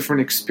there's a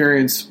different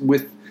experience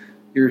with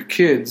your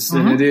kids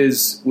than it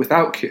is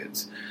without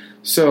kids.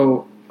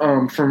 So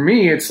for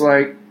me, it's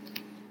like,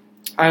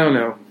 I don't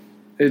know.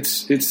 It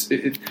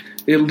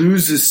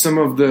loses some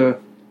of the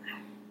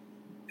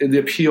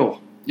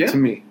appeal to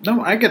me.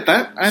 No, I get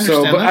that. I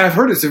understand But that. I've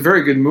heard it's a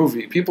very good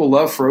movie. People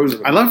love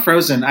Frozen. I love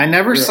Frozen. I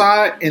never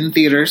saw it in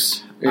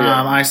theaters.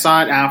 Yeah. I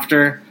saw it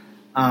after.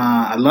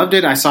 I loved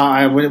it.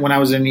 When I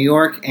was in New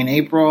York in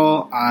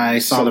April. I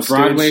saw the Some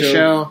Broadway stage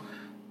show.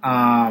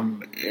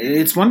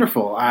 It's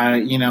wonderful.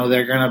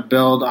 They're going to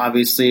build.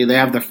 Obviously, they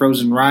have the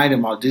Frozen ride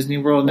in Walt Disney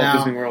World now.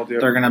 Disney World, yeah.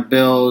 They're going to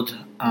build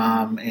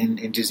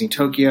in Disney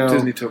Tokyo.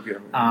 Disney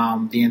Tokyo.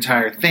 The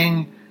entire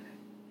thing.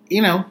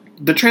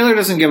 The trailer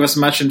doesn't give us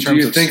much in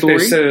terms of story. Do you think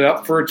they set it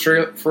up for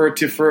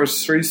a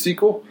series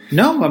sequel?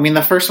 No, I mean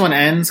the first one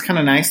ends kind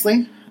of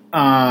nicely.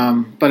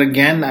 But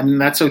again, I mean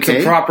that's okay.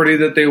 It's a property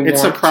that they want.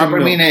 It's a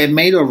property. I mean, it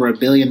made over $1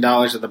 billion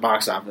at the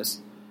box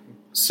office.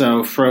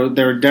 So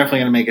they're definitely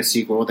going to make a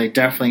sequel. They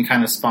definitely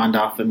kind of spawned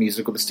off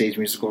the stage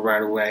musical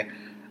right away.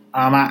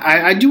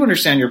 I do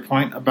understand your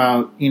point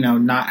about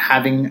not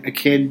having a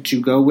kid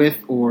to go with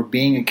or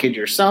being a kid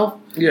yourself.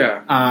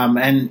 Yeah.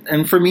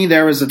 And for me,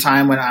 there was a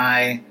time when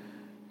I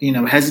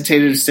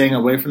hesitated staying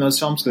away from those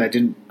films because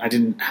I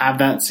didn't have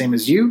that same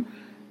as you.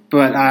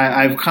 But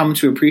I've come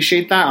to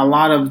appreciate that. A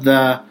lot of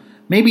the,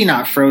 maybe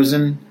not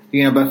Frozen,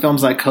 but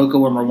films like Coco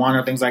or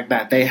Moana, things like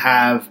that, they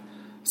have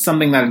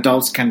something that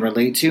adults can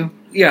relate to.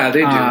 Yeah,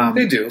 they do.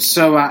 They do.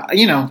 So,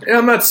 And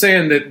I'm not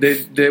saying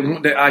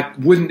that I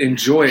wouldn't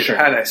enjoy it Sure.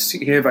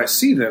 if I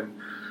see them,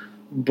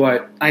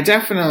 but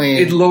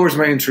it lowers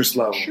my interest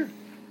level. Sure.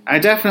 I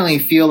definitely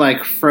feel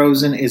like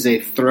Frozen is a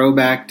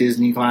throwback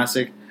Disney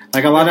classic.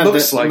 Like a lot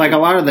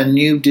of the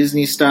new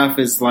Disney stuff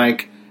is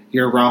like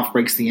your Ralph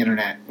Breaks the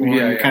Internet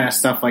or kind of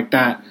stuff like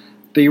that.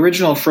 The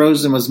original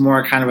Frozen was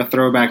more kind of a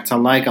throwback to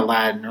like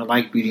Aladdin or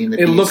like Beauty and the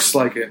Beast. It looks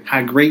like it.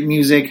 Had great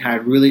music,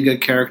 had really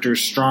good characters,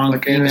 strong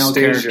Like female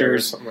Anastasia characters. or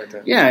something like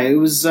that. Yeah, it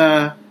was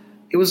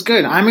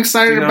good. I'm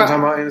excited Do you know what about.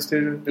 I'm talking about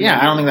Anastasia? Yeah,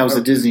 I don't think that was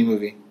a Disney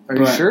movie. Are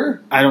you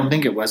sure? I don't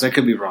think it was. I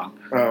could be wrong.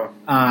 Oh,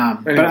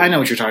 But I know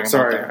what you're talking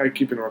sorry, about. Sorry, I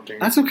keep interrupting.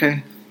 That's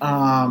okay.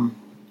 I'm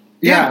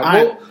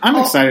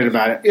Well, excited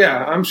about it. Yeah,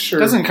 I'm sure.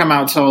 It doesn't come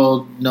out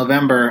till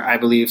November, I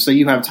believe, so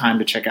you have time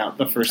to check out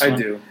the first one. I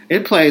do.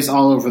 It plays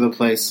all over the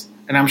place,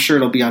 and I'm sure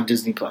it'll be on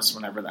Disney Plus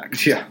whenever that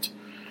comes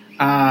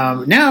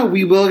out. Now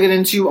we will get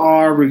into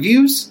our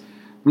reviews.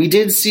 We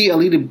did see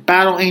Alita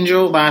Battle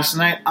Angel last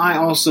night. I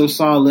also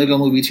saw Lego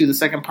Movie 2, the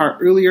second part,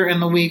 earlier in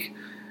the week.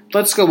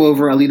 Let's go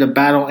over Alita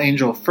Battle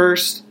Angel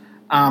first.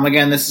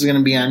 Again, this is going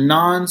to be a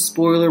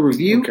non-spoiler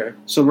review, Okay.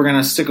 so we're going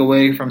to stick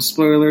away from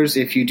spoilers.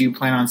 If you do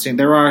plan on seeing,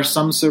 there are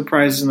some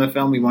surprises in the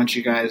film. We want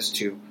you guys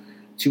to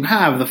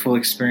have the full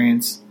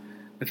experience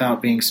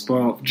without being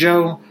spoiled.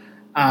 Joe,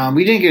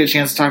 we didn't get a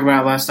chance to talk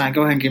about it last night.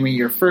 Go ahead and give me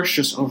your first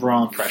just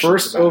overall impression.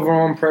 First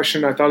overall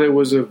impression, I thought it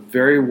was a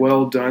very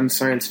well done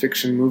science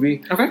fiction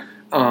movie. Okay.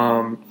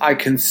 I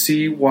can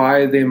see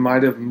why they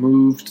might have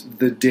moved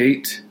the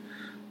date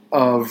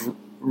of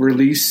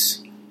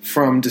release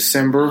from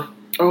December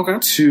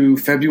to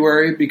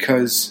February,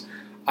 because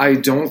I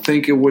don't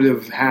think it would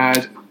have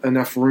had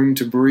enough room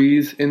to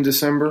breathe in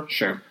December.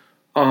 Sure.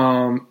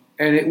 And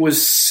it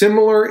was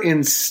similar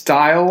in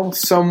style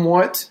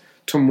somewhat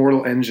to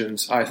Mortal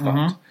Engines, I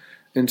thought,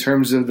 in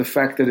terms of the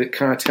fact that it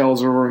kind of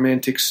tells a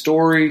romantic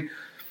story.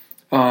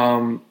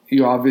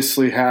 You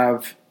obviously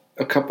have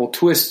a couple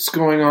twists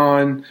going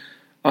on.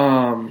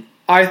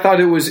 I thought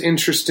it was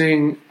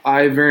interesting.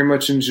 I very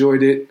much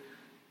enjoyed it.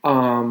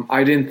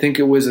 I didn't think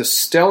it was a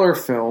stellar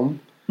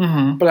film,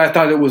 but I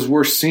thought it was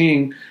worth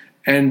seeing,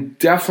 and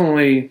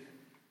definitely.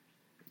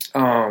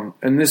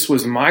 And this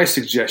was my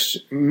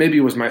suggestion. Maybe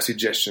it was my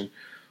suggestion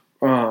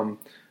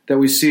that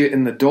we see it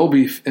in the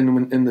Dolby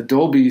in the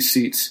Dolby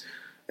seats.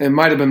 It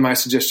might have been my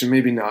suggestion,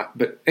 maybe not.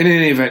 But in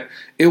any event,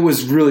 it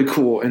was really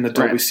cool in the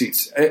Dolby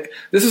seats.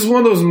 This is one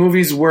of those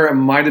movies where it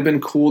might have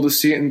been cool to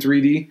see it in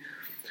 3D.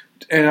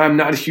 And I'm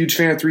not a huge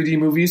fan of 3D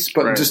movies,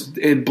 but just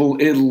it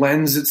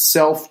lends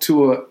itself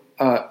to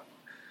an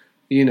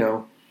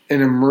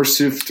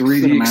immersive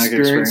 3D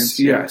experience.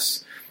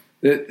 Yes.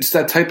 It's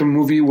that type of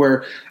movie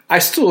where I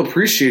still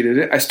appreciated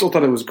it. I still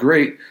thought it was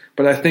great,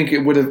 but I think it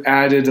would have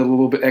added a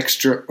little bit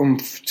extra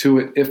oomph to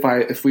it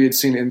if we had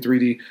seen it in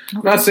 3D. Okay.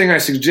 I'm not saying I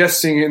suggest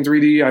seeing it in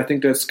 3D. I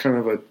think that's kind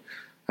of a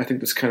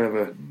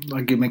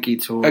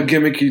gimmicky tool. A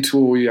gimmicky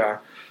tool, yeah.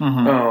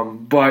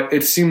 But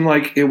it seemed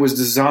like it was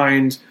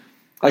designed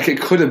like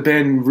it could have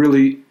been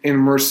really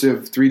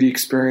immersive 3D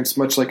experience,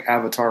 much like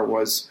Avatar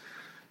was.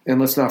 And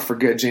let's not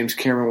forget, James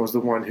Cameron was the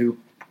one who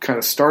kind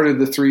of started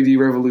the 3D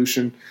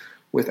revolution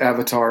with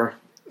Avatar.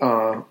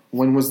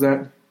 When was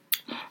that?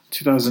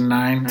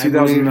 2009.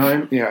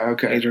 2009? Yeah,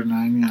 okay. 8 or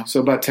 9, yeah.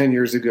 So about 10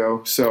 years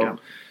ago. So,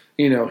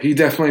 he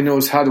definitely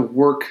knows how to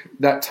work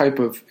that type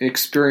of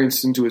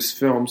experience into his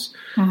films.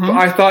 But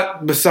I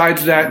thought,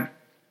 besides that,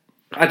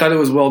 I thought it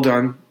was well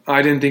done.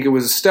 I didn't think it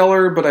was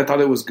stellar, but I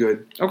thought it was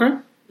good. Okay.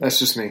 That's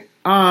just me.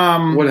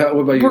 What about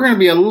you? We're going to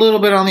be a little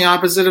bit on the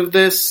opposite of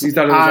this. You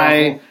thought it was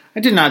awful? I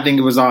did not think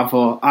it was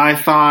awful. I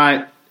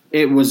thought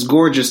it was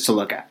gorgeous to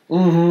look at.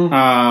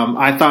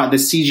 I thought the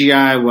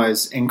CGI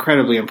was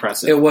incredibly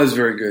impressive. It was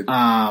very good.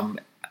 I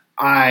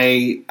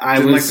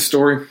didn't like the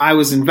story. I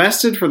was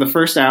invested for the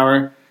first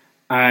hour.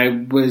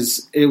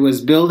 It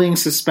was building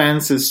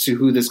suspense as to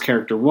who this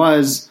character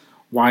was,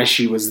 why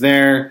she was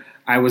there.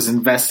 I was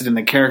invested in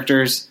the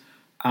characters.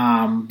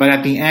 But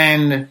at the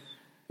end,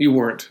 you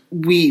weren't.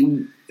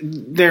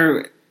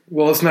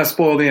 Well, let's not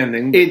spoil the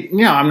ending.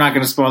 I'm not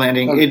going to spoil the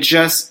ending. Okay.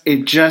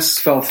 It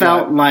just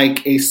felt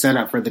like a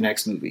setup for the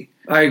next movie.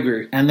 I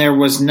agree. And there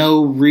was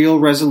no real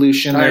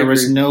resolution. There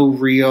was no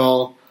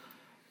real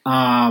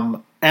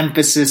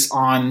emphasis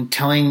on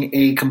telling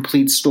a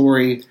complete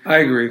story. I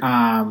agree. So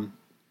I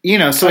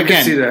again,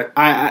 can see that.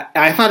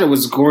 I thought it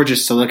was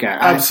gorgeous to look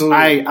at.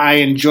 Absolutely. I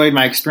enjoyed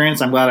my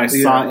experience. I'm glad I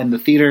saw it in the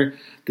theater.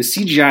 The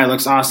CGI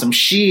looks awesome.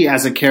 She,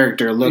 as a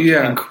character, looked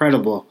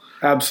incredible.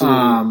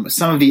 Absolutely.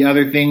 Some of the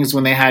other things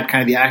when they had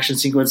kind of the action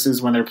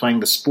sequences when they're playing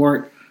the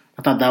sport,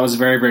 I thought that was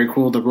very, very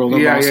cool. The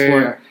rollerball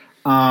sport. Yeah.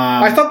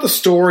 I thought the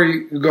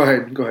story. Go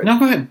ahead. No,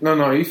 go ahead.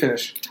 No, you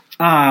finish.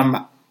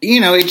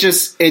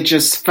 It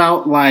just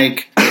felt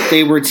like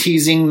they were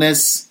teasing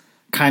this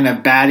kind of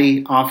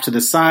baddie off to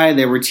the side.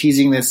 They were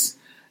teasing this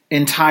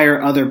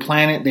entire other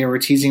planet. They were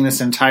teasing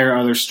this entire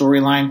other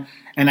storyline.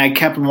 And I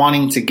kept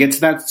wanting to get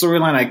to that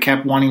storyline. I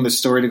kept wanting the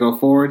story to go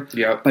forward.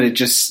 Yep. But it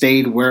just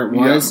stayed where it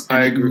was.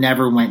 I agree. It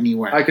never went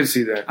anywhere. I can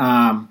see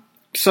that.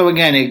 So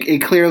again,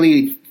 it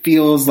clearly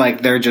feels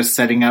like they're just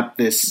setting up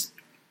this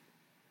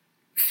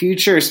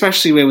future,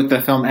 especially with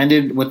the film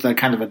ended with a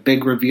kind of a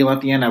big reveal at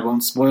the end. I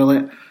won't spoil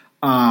it.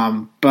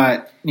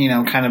 But,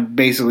 kind of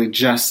basically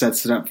just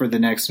sets it up for the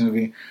next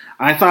movie.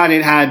 I thought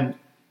it had,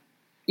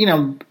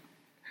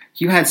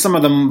 you had some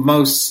of the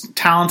most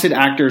talented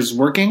actors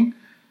working.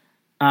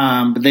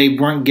 But they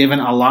weren't given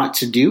a lot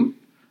to do.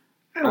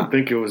 I don't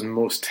think it was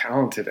most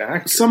talented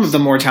actors. Some of the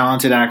more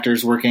talented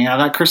actors working. I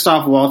thought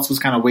Christoph Waltz was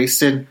kind of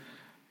wasted.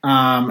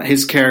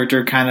 His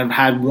character kind of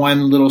had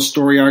one little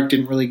story arc,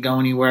 didn't really go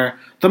anywhere.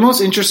 The most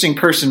interesting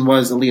person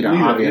was Alita,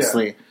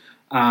 obviously.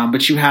 Yeah.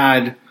 But you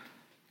had,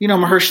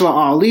 Mahershala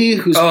Ali,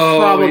 who's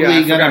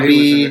probably going to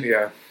be...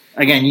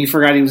 Again, you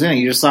forgot he was in it.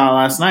 You just saw it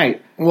last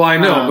night. Well, I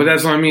know, but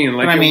that's what I mean.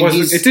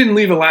 It didn't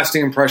leave a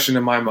lasting impression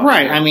in my mind.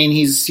 Right. I mean,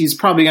 he's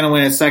probably going to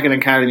win his second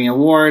Academy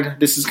Award.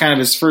 This is kind of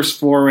his first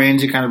foray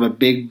into kind of a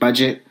big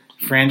budget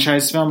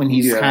franchise film, and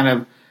he's kind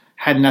of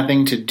had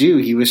nothing to do.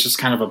 He was just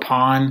kind of a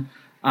pawn.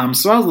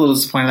 So I was a little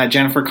disappointed that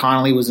Jennifer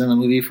Connelly was in the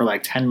movie for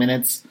like 10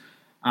 minutes.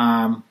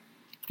 So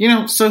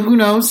who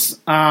knows?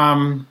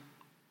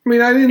 I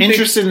mean, I didn't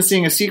interested in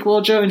seeing a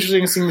sequel, Joe? Interested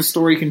in seeing the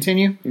story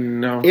continue?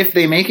 No. If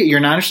they make it,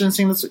 you're not interested in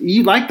seeing this.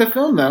 You like the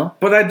film though,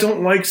 but I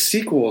don't like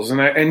sequels, and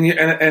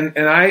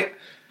I,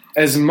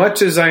 as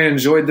much as I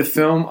enjoyed the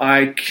film,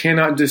 I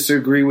cannot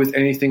disagree with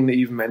anything that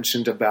you've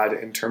mentioned about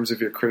it in terms of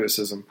your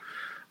criticism.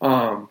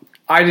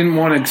 I didn't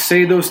want to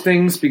say those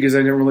things because I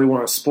didn't really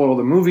want to spoil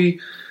the movie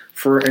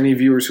for any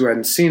viewers who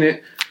hadn't seen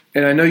it.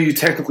 And I know you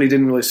technically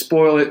didn't really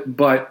spoil it,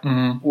 but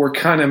we're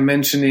kind of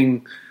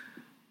mentioning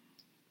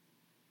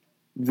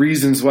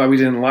reasons why we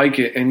didn't like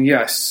it. And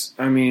yes,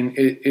 I mean,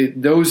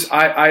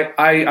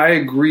 I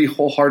agree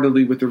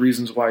wholeheartedly with the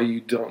reasons why you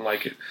don't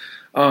like it.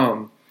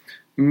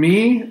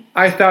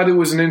 I thought it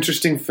was an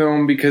interesting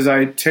film because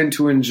I tend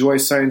to enjoy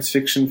science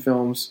fiction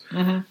films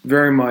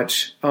very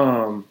much.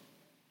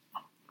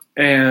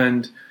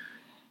 And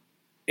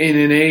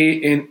in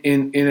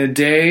a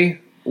day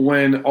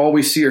when all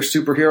we see are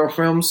superhero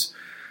films,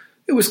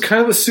 it was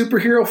kind of a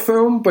superhero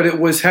film, but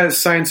it had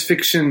science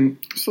fiction.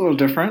 It's a little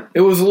different.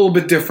 It was a little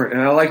bit different,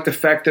 and I liked the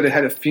fact that it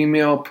had a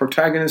female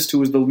protagonist who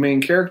was the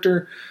main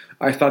character.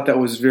 I thought that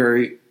was a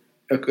very,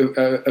 It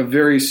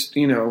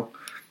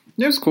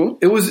was cool.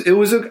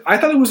 I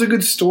thought it was a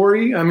good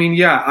story. I mean,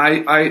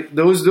 yeah,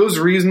 those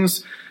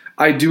reasons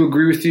I do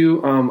agree with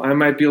you. I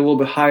might be a little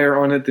bit higher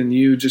on it than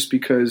you just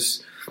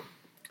because,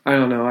 I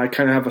don't know, I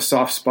kind of have a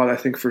soft spot, I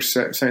think, for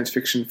science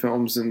fiction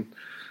films, and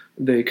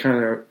they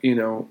kind of,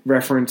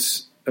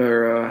 reference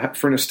or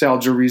for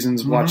nostalgia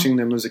reasons watching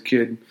them as a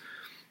kid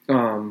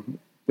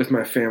with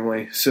my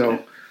family.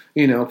 So,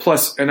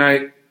 plus, and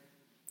I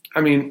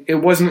mean, it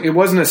wasn't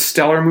a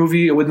stellar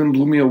movie. It didn't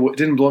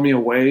blow me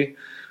away,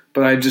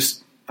 but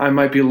I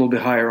might be a little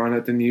bit higher on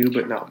it than you,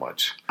 but not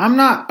much. I'm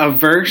not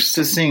averse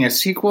to seeing a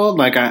sequel.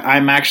 Like,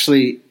 I'm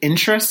actually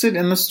interested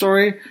in the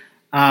story.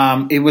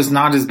 It was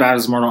not as bad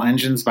as Mortal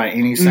Engines by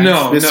any sense.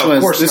 No,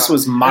 of course this not.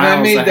 was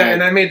miles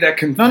ahead. I made that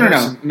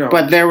comparison. No.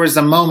 But there was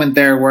a moment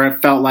there where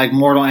it felt like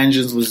Mortal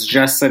Engines was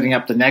just setting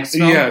up the next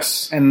film.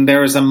 Yes. And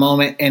there was a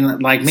moment in,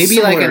 like,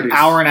 maybe like an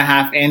hour and a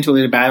half into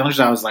Alita Battle Angels,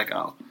 I was like,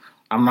 oh,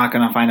 I'm not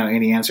going to find out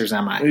any answers,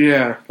 am I?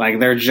 Yeah. Like,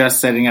 they're just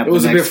setting up the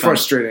next film. It was a bit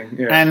frustrating,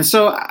 yeah. And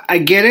so, I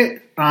get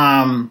it.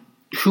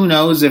 Who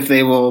knows if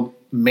they will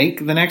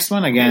make the next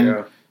one?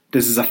 Again,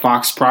 This is a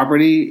Fox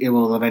property. It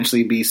will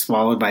eventually be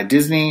swallowed by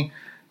Disney.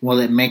 Will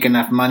it make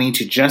enough money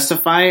to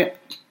justify it?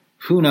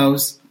 Who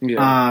knows?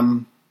 Yeah.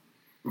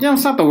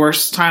 It's not the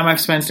worst time I've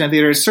spent in a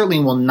theater. It certainly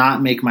will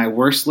not make my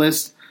worst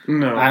list.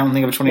 No. I don't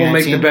think of 2019. Won't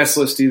make the best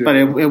list either. But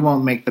it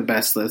won't make the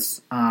best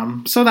list.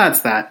 So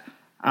that's that.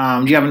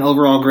 Do you have an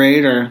overall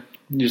grade, or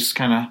you just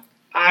kind of...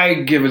 I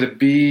give it a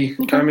B.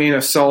 Okay. I mean,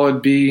 a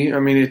solid B. I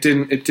mean, it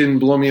didn't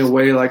blow me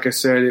away. Like I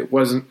said,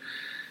 the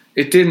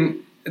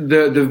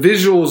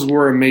visuals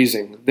were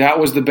amazing. That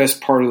was the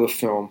best part of the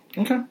film.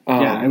 Okay.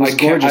 It was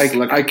gorgeous to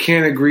look at. I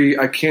can't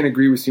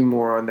agree with you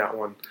more on that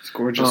one. It's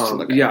gorgeous to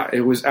look at. Yeah,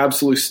 it was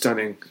absolutely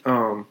stunning.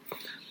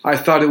 I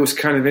thought it was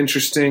kind of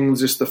interesting,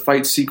 just the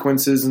fight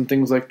sequences and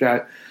things like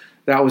that.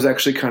 That was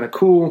actually kind of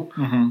cool.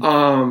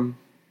 Mm-hmm.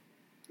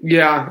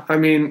 Yeah, I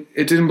mean,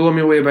 it didn't blow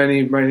me away by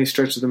any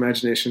stretch of the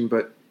imagination,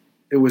 but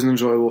it was an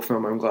enjoyable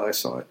film. I'm glad I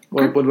saw it.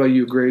 Okay. What about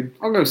you, grade?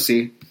 I'll go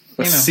C.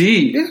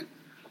 C? Yeah.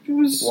 It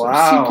was C+.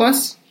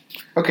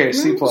 Okay,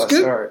 C+. All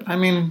right. I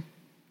mean,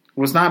 it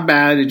was not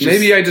bad.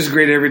 Maybe I just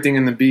grade everything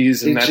in the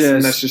B's, and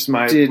that's just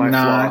my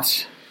flaw.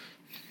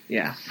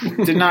 Yeah,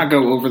 did not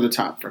go over the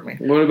top for me.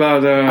 What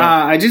about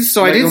I did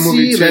see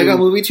Lego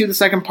Movie 2, the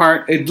second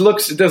part. It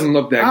doesn't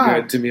look that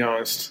good, to be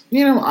honest.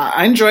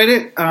 I enjoyed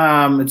it.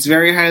 It's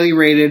very highly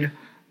rated.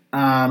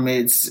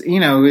 It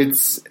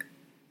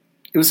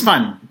was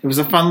fun. It was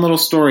a fun little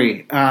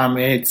story.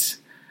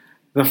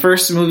 The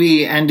first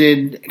movie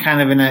ended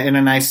kind of in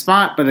a nice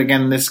spot, but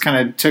again, this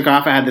kind of took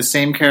off. It had the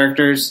same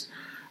characters,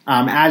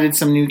 added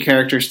some new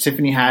characters.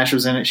 Tiffany Haddish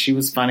was in it. She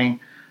was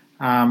funny.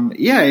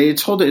 It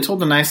told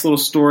a nice little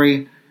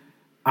story.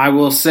 I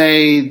will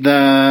say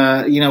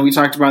we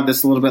talked about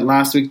this a little bit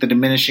last week, the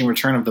diminishing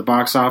return of the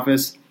box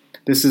office.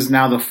 This is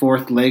now the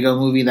fourth Lego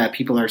movie that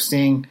people are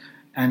seeing,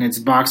 and its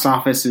box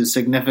office is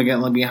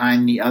significantly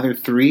behind the other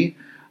three.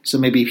 So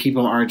maybe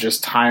people are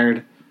just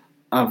tired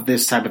of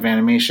this type of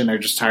animation. They're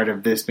just tired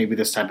of this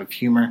type of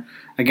humor.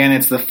 Again,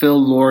 it's the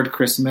Phil Lord,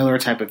 Chris Miller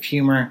type of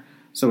humor.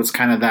 So it's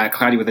kind of that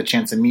Cloudy with a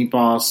Chance of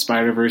Meatballs,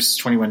 Spider-Verse,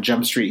 21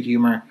 Jump Street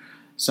humor.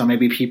 So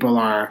maybe people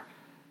are,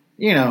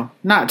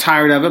 not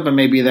tired of it, but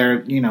maybe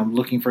they're,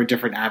 looking for a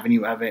different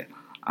avenue of it.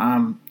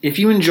 If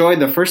you enjoyed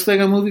the first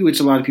Lego movie, which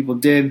a lot of people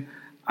did,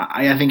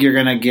 I think you're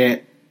going to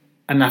get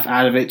enough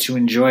out of it to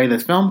enjoy the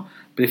film.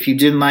 But if you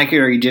didn't like it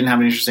or you didn't have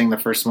an interest in the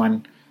first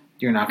one,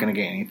 you're not going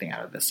to get anything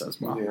out of this as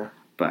well. Yeah.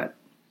 But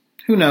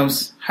who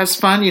knows? Has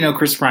fun.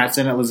 Chris Pratt's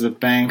in it, Elizabeth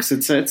Banks.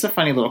 It's a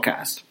funny little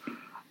cast.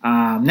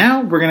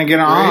 Now we're going to get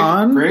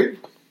on. Great.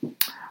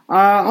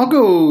 I'll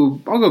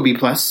go B+.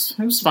 It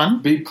was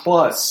fun. B+.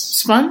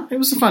 It's fun. It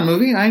was a fun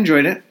movie. I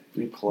enjoyed it.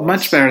 B+.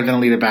 Much better than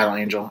Alita Battle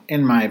Angel,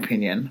 in my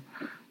opinion.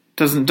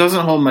 Doesn't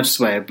hold much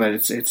sway, but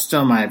it's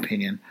still my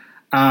opinion.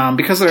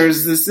 Because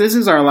this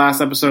is our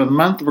last episode of the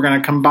month, we're going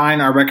to combine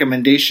our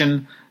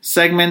recommendation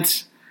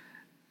segment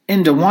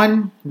into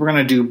one. We're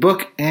going to do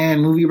book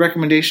and movie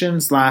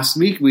recommendations. Last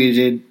week we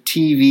did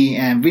TV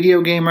and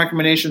video game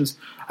recommendations.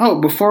 Oh,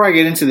 before I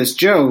get into this,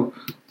 Joe,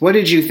 what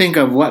did you think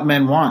of What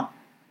Men Want?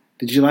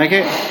 Did you like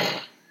it?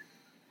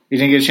 You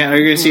didn't get a chance? Are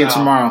you going to see it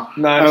tomorrow?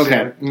 Not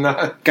okay.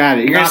 Not, got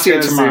it. You're going to see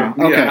it tomorrow.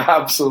 Okay. Yeah,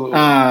 absolutely.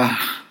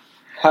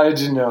 How did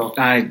you know?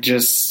 I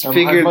just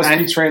figured. I must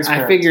be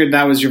transparent. I figured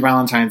that was your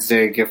Valentine's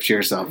Day gift to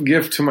yourself.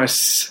 Gift to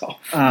myself.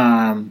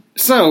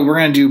 So we're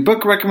going to do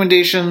book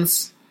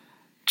recommendations.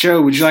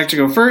 Joe, would you like to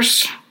go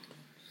first?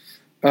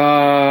 You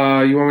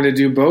want me to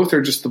do both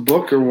or just the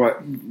book or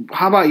what?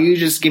 How about you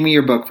just give me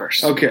your book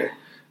first? Okay.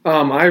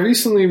 I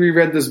recently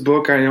reread this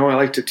book. I know I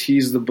like to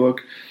tease the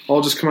book. I'll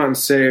just come out and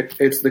say it.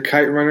 It's The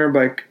Kite Runner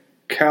by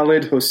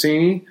Khaled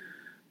Hosseini.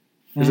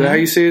 Is that how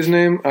you say his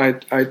name? I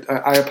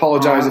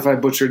apologize if I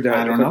butchered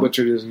that. I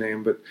butchered his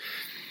name, but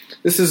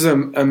this is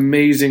an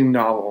amazing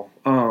novel.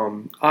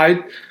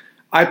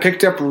 I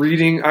picked up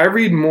reading. I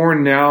read more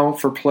now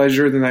for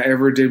pleasure than I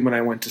ever did when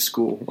I went to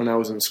school, when I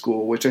was in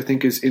school, which I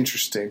think is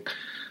interesting.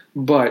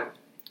 But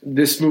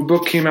this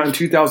book came out in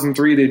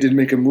 2003. They did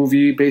make a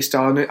movie based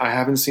on it. I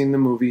haven't seen the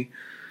movie.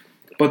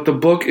 But the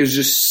book is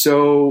just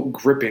so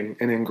gripping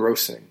and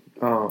engrossing.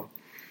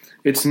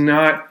 It's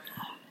not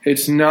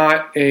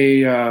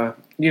a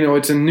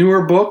it's a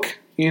newer book.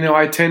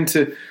 I tend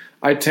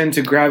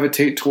to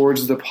gravitate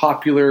towards the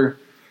popular,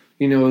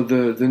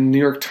 the New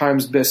York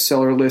Times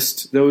bestseller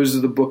list. Those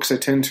are the books I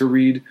tend to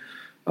read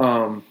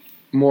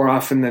more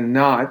often than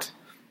not.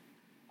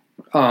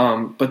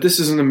 But this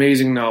is an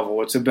amazing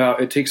novel.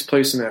 It takes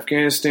place in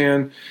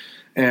Afghanistan,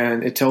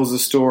 and it tells the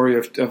story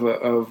of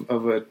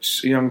a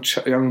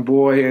young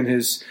boy and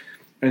his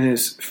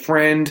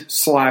friend /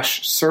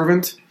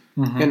 servant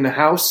in the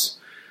house,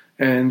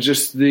 and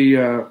just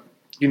the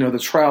the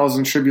trials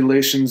and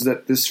tribulations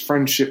that this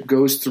friendship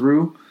goes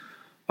through.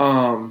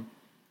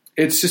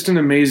 It's just an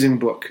amazing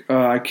book.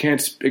 I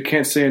can't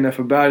say enough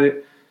about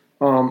it.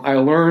 I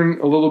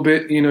learn a little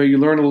bit. You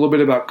learn a little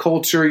bit about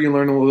culture. You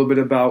learn a little bit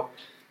about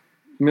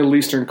Middle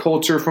Eastern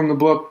culture from the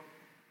book.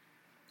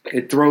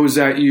 It throws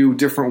at you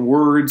different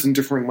words and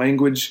different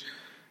language,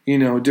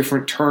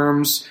 different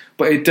terms.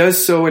 But it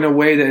does so in a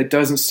way that it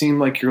doesn't seem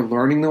like you're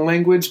learning the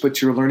language,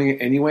 but you're learning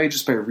it anyway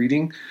just by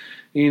reading.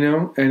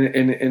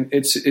 And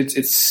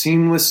it's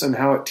seamless in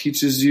how it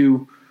teaches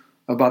you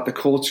about the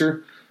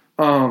culture.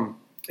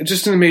 It's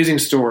just an amazing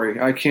story.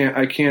 I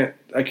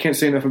can't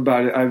say enough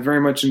about it. I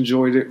very much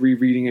enjoyed it,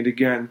 rereading it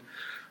again.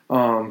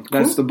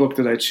 That's the book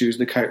that I choose,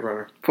 The Kite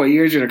Runner. What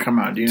year did it come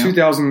out? Do you know?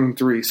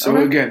 2003. So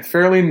again,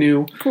 fairly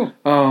new. Cool.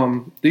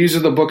 These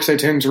are the books I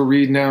tend to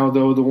read now,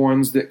 though. The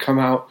ones that come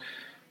out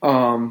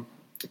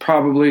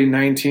probably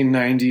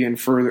 1990 and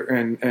further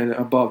and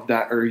above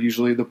that are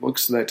usually the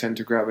books that I tend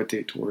to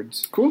gravitate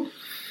towards. Cool.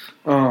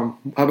 How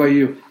about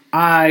you?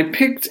 I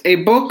picked a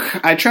book.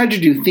 I tried to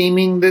do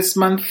theming this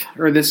month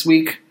or this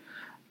week.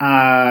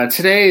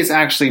 Today is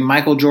actually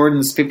Michael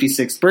Jordan's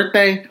 56th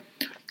birthday.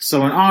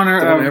 So in honor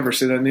of... Don't ever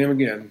say that name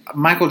again.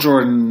 Michael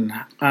Jordan.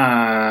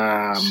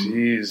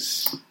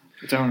 Jeez.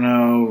 Don't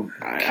know.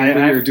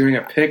 You're doing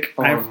a pick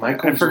on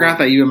Michael Jordan. I forgot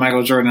that you and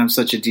Michael Jordan have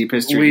such a deep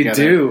history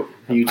together. We do.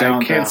 You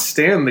don't, I can't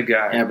stand the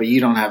guy. Yeah, but you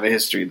don't have a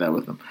history, though,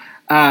 with him.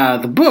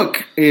 The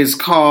book is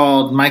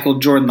called Michael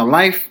Jordan, The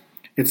Life.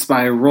 It's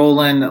by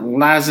Roland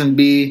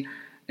Lazenby.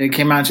 It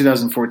came out in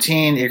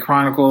 2014. It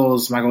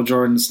chronicles Michael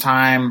Jordan's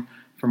time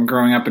from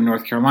growing up in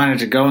North Carolina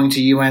to going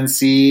to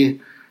UNC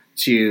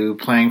to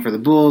playing for the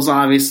Bulls,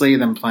 obviously,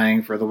 then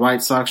playing for the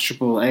White Sox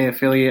AAA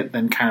affiliate,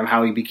 then kind of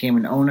how he became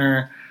an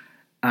owner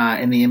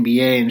in the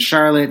NBA in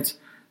Charlotte.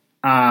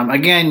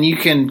 Again, you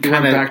can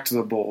kind of... back to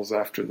the Bulls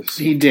after this.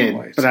 He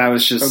did, but I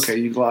was just... Okay,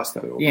 you glossed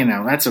that over.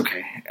 That's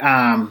okay.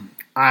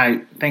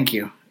 I thank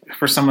you.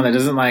 For someone that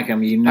doesn't like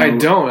him, I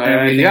don't.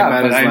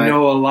 But I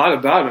know a lot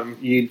about him.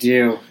 You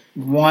do.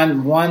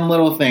 One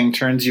little thing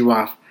turns you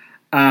off.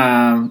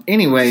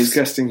 Anyways...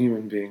 Disgusting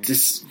human being.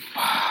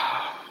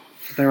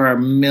 There are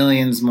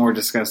millions more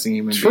disgusting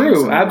human beings.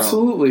 True,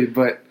 absolutely,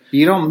 but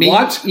you don't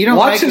watch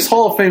his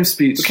Hall of Fame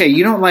speech. Okay,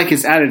 you don't like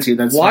his attitude.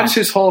 That's watch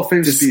his Hall of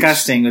Fame speech.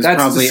 Disgusting is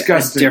probably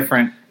a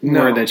different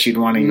word that you'd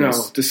want to use.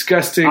 No,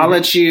 disgusting.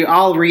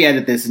 I'll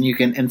re-edit this and you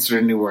can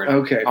insert a new word.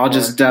 Okay, I'll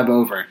just dub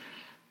over.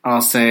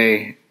 I'll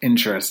say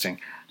interesting.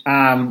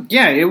 It's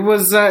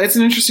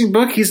an interesting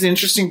book. He's an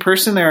interesting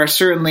person. There are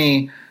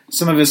certainly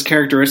some of his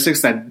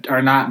characteristics that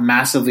are not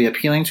massively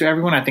appealing to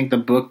everyone. I think the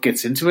book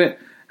gets into it.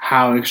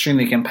 How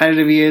extremely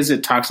competitive he is.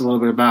 It talks a little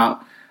bit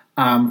about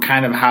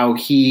kind of how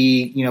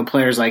he,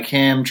 players like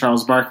him,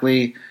 Charles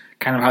Barkley,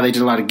 kind of how they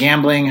did a lot of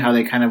gambling, how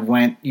they kind of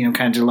went,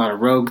 kind of did a lot of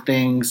rogue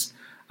things,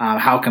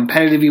 how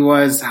competitive he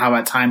was, how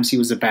at times he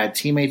was a bad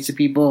teammate to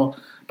people,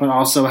 but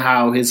also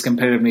how his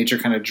competitive nature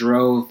kind of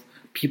drove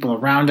people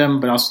around him,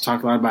 but also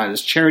talked a lot about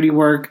his charity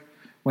work.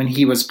 When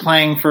he was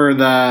playing for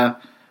the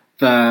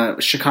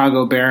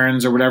Chicago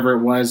Barons or whatever it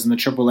was in the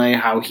AAA,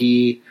 how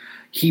he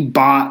he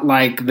bought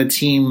like the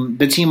team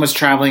was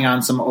traveling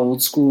on some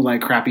old school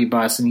like crappy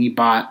bus, and he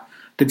bought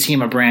the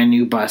team a brand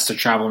new bus to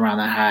travel around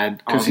that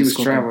had all Because he these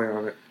was traveling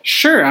on it.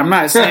 Sure, I'm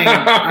not saying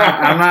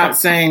I'm not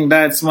saying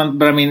that's one,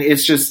 but I mean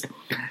it's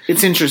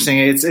interesting.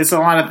 It's a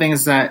lot of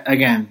things that,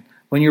 again,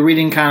 when you're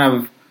reading kind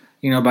of,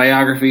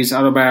 biographies,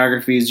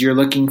 autobiographies, you're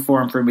looking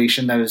for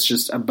information that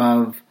is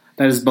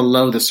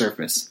below the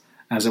surface,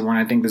 as it were. And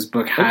I think this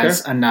book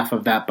has enough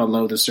of that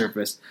below the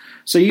surface.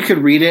 So you could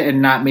read it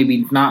and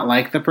not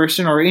like the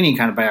person, or any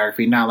kind of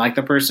biography, not like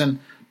the person,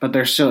 but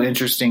there's still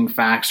interesting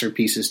facts or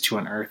pieces to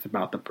unearth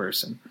about the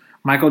person.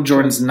 Michael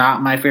Jordan's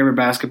not my favorite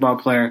basketball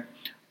player,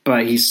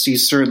 but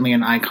he's certainly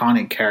an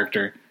iconic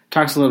character.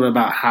 Talks a little bit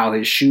about how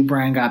his shoe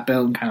brand got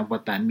built and kind of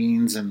what that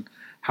means and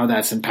how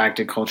that's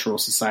impacted cultural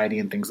society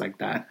and things like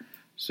that.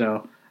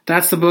 So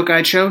that's the book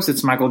I chose.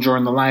 It's Michael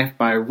Jordan, The Life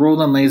by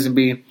Roland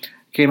Lazenby.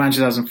 Came out in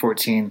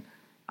 2014.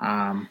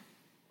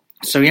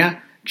 So yeah,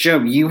 Joe,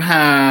 you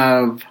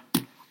have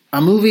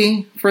a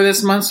movie for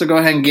this month, so go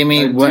ahead and give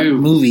me what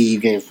movie you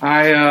gave.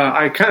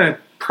 I kind of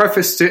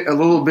prefaced it a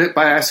little bit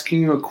by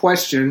asking you a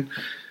question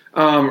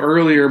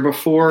earlier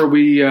before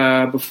we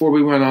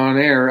went on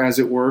air, as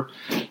it were.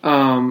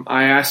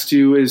 I asked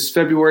you, is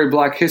February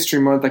Black History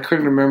Month? I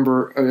couldn't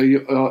remember.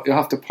 You'll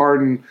have to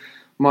pardon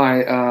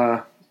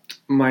my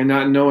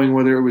not knowing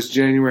whether it was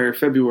January or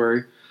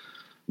February.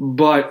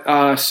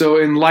 But so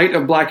in light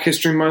of Black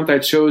History Month, I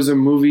chose a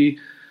movie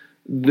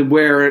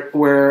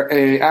where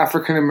a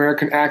African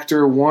American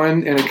actor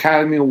won an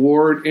Academy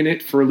Award in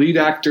it for lead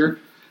actor.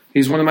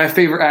 He's one of my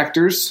favorite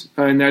actors,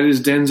 and that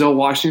is Denzel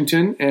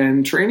Washington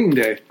and Training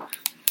Day.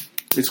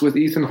 It's with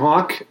Ethan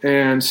Hawke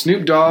and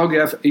Snoop Dogg,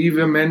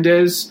 Eva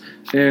Mendes,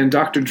 and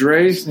Dr.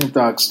 Dre. Snoop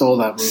Dogg stole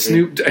that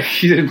movie.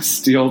 He didn't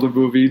steal the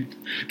movie.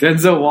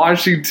 Denzel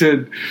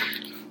Washington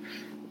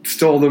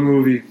stole the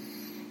movie.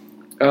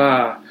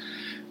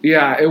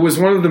 Yeah, it was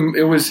one of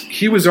the.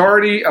 He was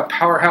already a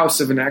powerhouse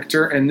of an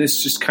actor, and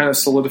this just kind of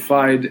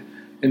solidified,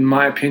 in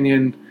my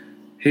opinion,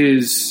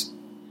 his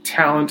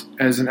talent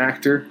as an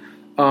actor.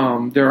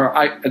 There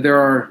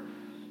are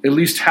at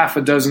least half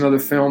a dozen other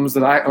films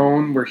that I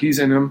own where he's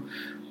in them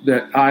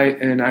that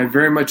I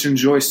very much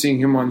enjoy seeing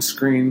him on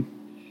screen.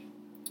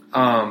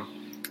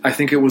 I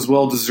think it was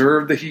well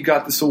deserved that he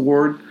got this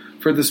award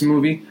for this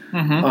movie.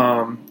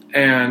 Mm-hmm.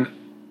 And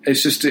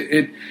it's just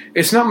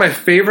it's not my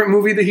favorite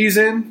movie that he's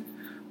in,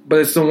 but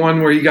it's the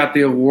one where he got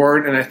the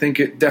award, and I think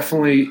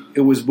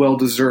it was well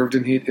deserved,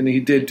 and he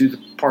did do the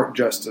part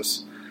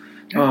justice.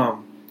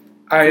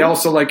 I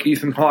also like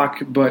Ethan Hawke,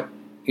 but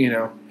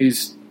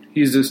he's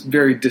a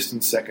very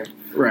distant second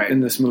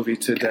in this movie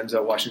to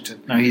Denzel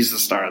Washington. No, he's the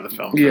star of the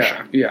film. For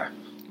sure. Yeah,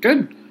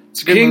 good.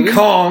 It's a good King movie.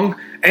 Kong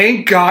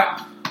ain't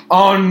got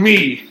on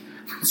me.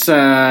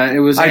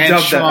 It was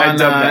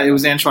Antoine. It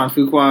was Antoine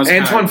Fuqua.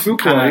 Antoine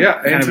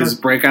Fuqua, kind of his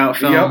breakout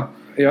film.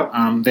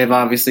 Yep. They've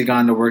obviously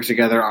gone to work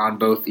together on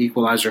both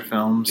Equalizer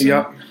films.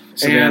 Yep.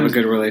 So they have a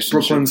good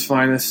relationship. Brooklyn's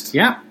Finest.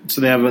 Yeah.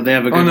 So they have a good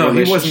relationship. Oh no,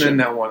 he wasn't in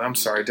that one. I'm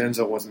sorry,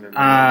 Denzel wasn't in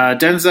that one.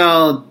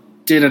 Denzel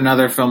did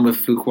another film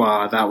with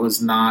Fuqua that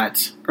was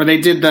not, or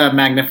they did the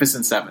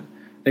Magnificent Seven.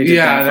 They did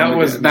that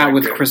wasn't that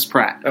with good. Chris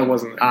Pratt. That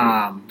wasn't.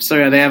 So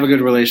yeah, they have a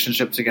good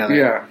relationship together.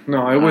 Yeah.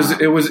 No,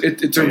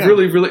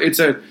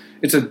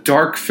 it's a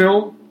dark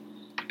film.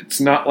 It's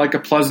not like a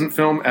pleasant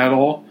film at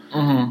all.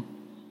 Mm-hmm.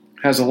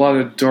 Has a lot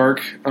of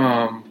dark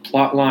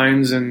plot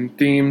lines and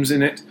themes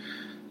in it.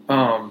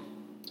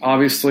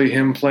 Obviously,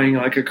 him playing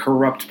like a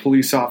corrupt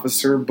police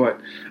officer, but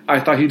I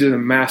thought he did a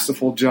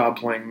masterful job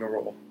playing the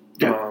role.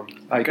 Yeah.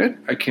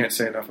 I can't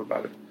say enough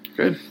about it.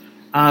 Good.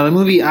 The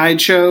movie I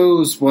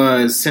chose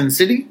was Sin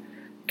City.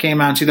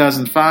 Came out in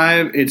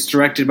 2005. It's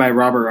directed by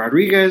Robert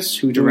Rodriguez,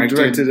 who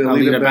directed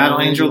Alita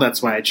Battle Angel.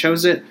 That's why I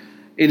chose it.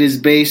 It is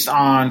based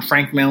on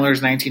Frank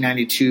Miller's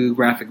 1992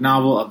 graphic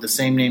novel of the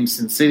same name,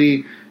 Sin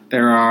City.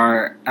 There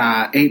are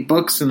 8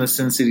 books in the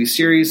Sin City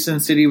series.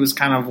 Sin City was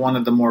kind of one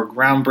of the more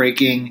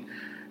groundbreaking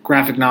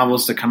graphic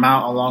novels to come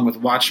out, along with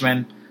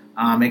Watchmen.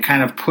 It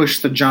kind of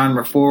pushed the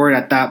genre forward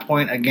at that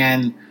point.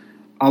 Again,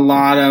 a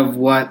lot of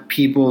what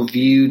people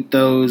viewed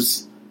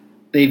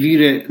they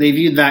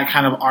viewed that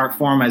kind of art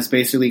form as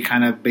basically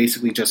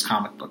just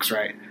comic books,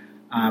 right?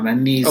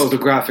 And these the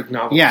graphic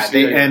novels. Yeah,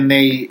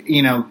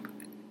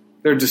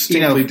 they're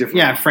distinctly different.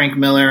 Yeah, Frank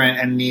Miller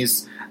and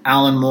these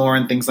Alan Moore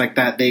and things like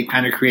that, they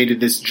kind of created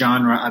this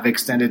genre of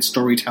extended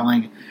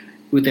storytelling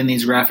within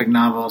these graphic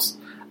novels.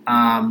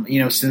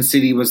 Sin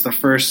City was the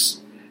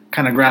first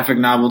kind of graphic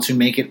novel to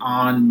make it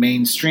on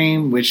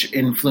mainstream, which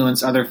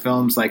influenced other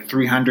films like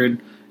 300.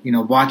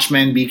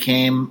 Watchmen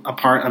became a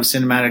part of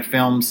cinematic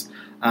films.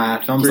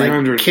 Films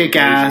like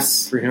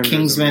Kick-Ass,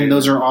 Kingsman,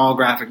 those are all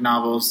graphic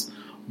novels.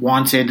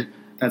 Wanted,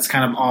 that's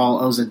kind of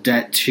all owes a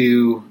debt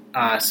to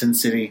Sin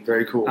City.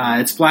 Very cool.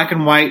 It's black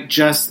and white,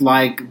 just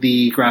like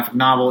the graphic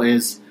novel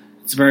is.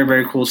 It's very,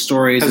 very cool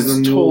stories. Has a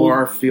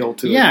noir feel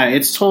to it. Yeah,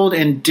 it's told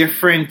in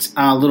different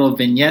little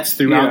vignettes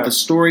throughout the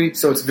story.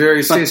 So it's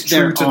stays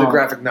true to the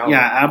graphic novel.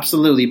 Yeah,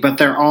 absolutely. But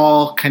they're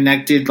all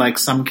connected, like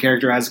some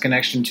character has a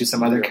connection to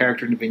some other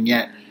character in the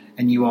vignette.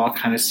 and you all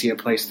kind of see it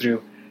plays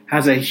through.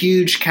 Has a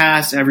huge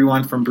cast,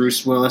 everyone from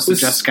Bruce Willis to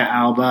Jessica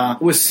Alba.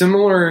 Was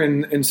similar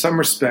in some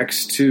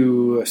respects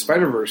to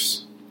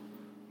Spider-Verse,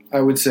 I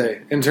would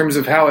say, in terms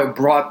of how it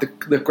brought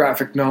the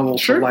graphic novel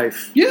to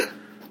life. Yeah.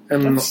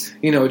 And,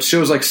 it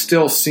shows like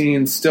still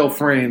scenes, still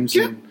frames,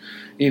 and,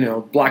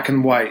 black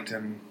and white.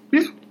 And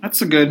yeah, it's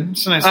a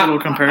nice little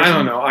comparison. I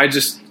don't know.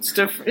 It's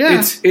different.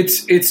 Yeah.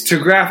 It's to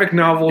graphic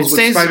novels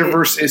what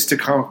Spider-Verse is to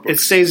comic books. It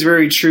stays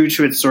very true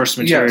to its source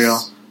material.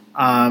 Yes.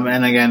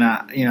 And again,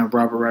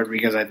 Robert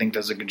Rodriguez, I think,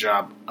 does a good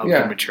job of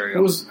the material.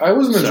 I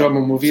was an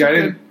enjoyable movie.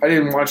 I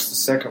didn't watch the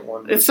second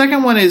one. The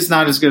second one is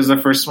not as good as the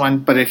first one,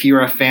 but if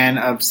you're a fan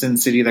of Sin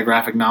City, the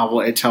graphic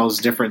novel, it tells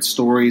different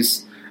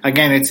stories.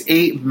 Again, it's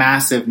 8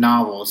 massive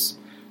novels,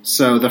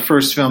 so the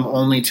first film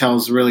only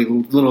tells really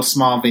little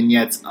small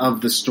vignettes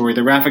of the story.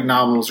 The graphic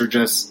novels are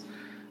just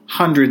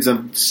hundreds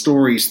of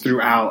stories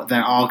throughout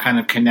that all kind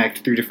of connect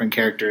through different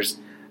characters.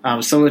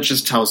 So it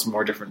just tells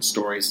more different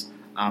stories.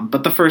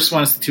 But the first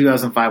one is the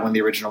 2005 one,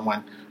 the original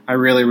one. I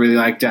really, really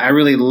liked it. I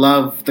really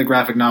love the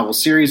graphic novel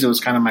series. It was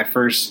kind of my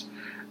first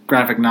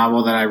graphic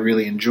novel that I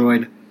really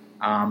enjoyed,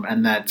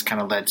 and that's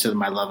kind of led to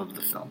my love of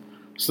the film.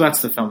 So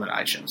that's the film that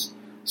I chose.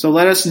 So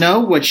let us know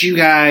what you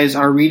guys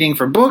are reading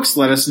for books.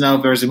 Let us know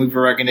if there's a movie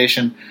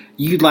recommendation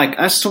you'd like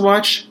us to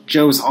watch.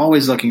 Joe's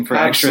always looking for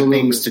extra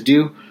things to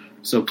do.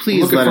 So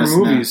please let us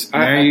know.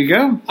 There you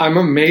go. I'm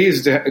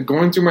amazed at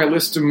going through my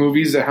list of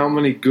movies at how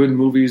many good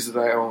movies that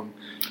I own.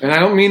 And I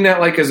don't mean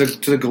that like to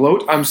the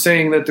gloat. I'm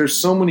saying that there's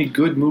so many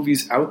good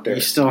movies out there.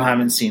 You still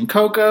haven't seen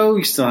Coco.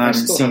 You still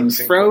haven't seen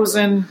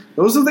Frozen. Coco.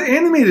 Those are the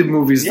animated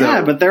movies, though.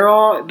 Yeah, but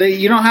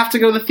you don't have to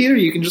go to the theater.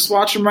 You can just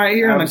watch them right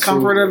here in the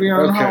comfort of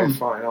your own home. Okay,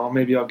 fine.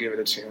 Maybe I'll give it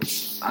a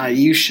chance.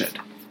 You should.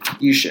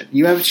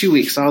 You have 2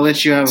 weeks. I'll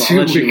let you watch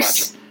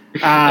it.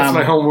 That's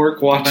my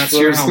homework. Watch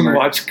Frozen.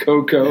 Watch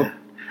Coco. Yeah.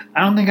 I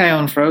don't think I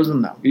own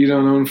Frozen, though. You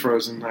don't own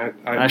Frozen.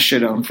 I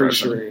should own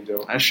Frozen. Sure you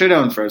do. I should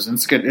own Frozen.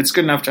 It's good. It's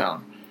good enough to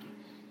own.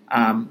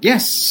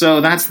 Yes,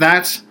 so that's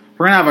that.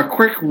 We're going to have a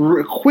quick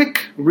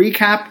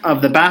recap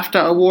of the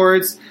BAFTA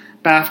Awards.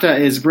 BAFTA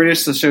is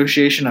British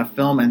Association of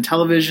Film and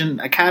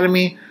Television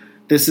Academy.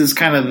 This is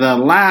kind of the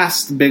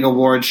last big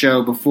award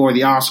show before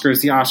the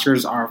Oscars. The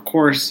Oscars are, of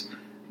course,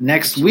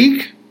 next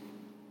week.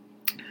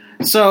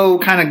 So,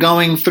 kind of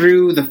going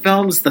through the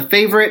films, The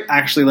Favorite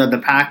actually led the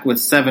pack with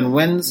 7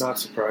 wins. Not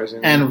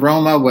surprising. And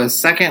Roma was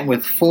second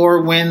with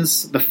 4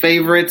 wins. The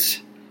Favorite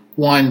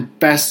won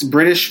Best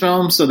British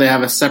Film, so they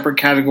have a separate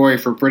category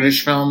for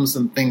British films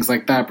and things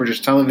like that,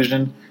 British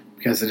television,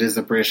 because it is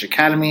the British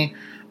Academy.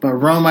 But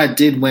Roma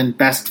did win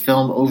Best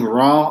Film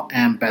overall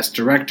and Best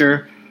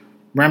Director.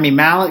 Rami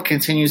Malek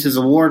continues his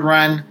award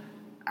run,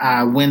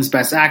 wins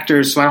Best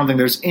Actor, so I don't think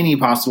there's any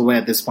possible way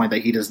at this point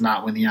that he does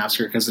not win the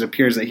Oscar, because it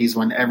appears that he's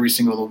won every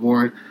single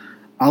award.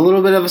 A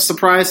little bit of a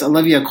surprise,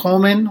 Olivia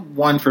Colman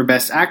won for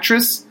Best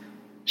Actress.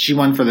 She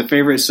won for The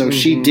Favorite, so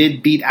she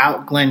did beat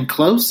out Glenn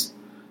Close.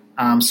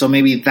 So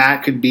maybe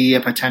that could be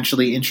a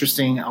potentially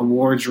interesting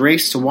awards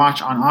race to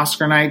watch on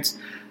Oscar nights.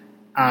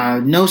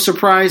 No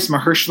surprise,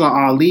 Mahershala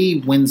Ali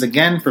wins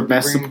again for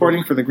Best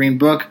Supporting for The Green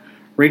Book.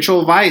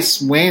 Rachel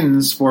Weisz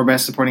wins for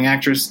Best Supporting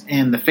Actress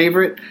in The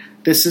Favorite.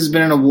 This has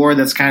been an award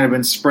that's kind of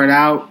been spread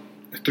out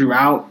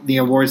throughout the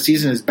award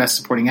season as Best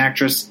Supporting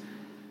Actress.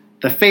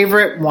 The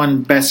Favorite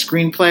won Best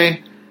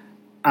Screenplay.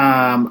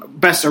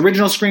 Best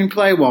Original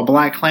Screenplay, while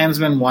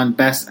BlacKkKlansman won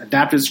Best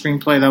Adapted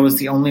Screenplay. That was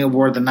the only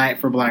award of the night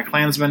for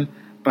BlacKkKlansman,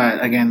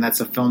 but again,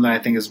 that's a film that I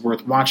think is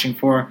worth watching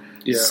for.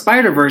 Yeah.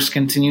 Spider-Verse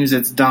continues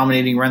its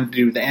dominating run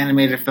through the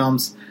animated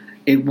films.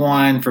 It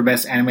won for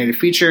Best Animated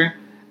Feature,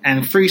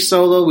 and Free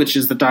Solo, which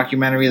is the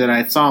documentary that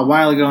I saw a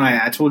while ago and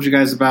I told you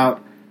guys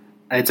about,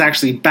 it's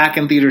actually back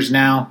in theaters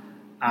now.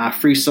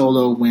 Free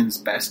Solo wins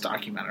Best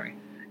Documentary.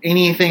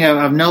 Anything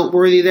of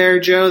noteworthy there,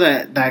 Joe,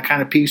 that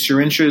kind of piques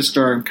your interest,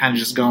 or kind of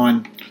just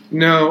going?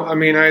 No, I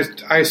mean,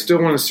 I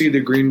still want to see The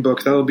Green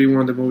Book. That'll be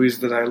one of the movies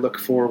that I look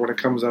for when it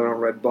comes out on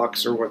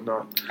Redbox or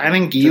whatnot. I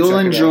think you'll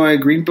enjoy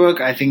Green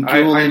Book. I think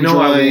you'll I know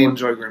I will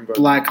enjoy Green Book.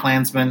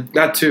 BlacKkKlansman.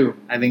 That too.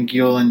 I think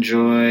you'll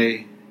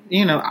enjoy,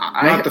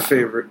 Not The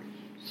Favorite.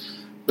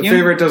 The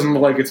Favorite doesn't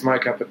look like it's my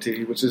cup of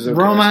tea, which is okay.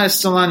 Roma is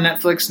still on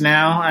Netflix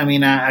now. I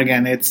mean,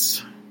 again,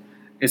 it's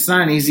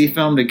not an easy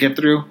film to get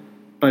through,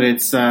 but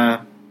it's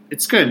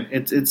good.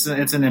 It's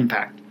an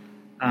impact.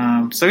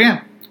 So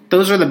yeah,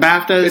 those are the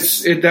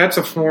BAFTAs. That's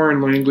a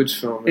foreign language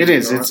film. It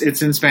is.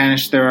 It's in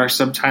Spanish. There are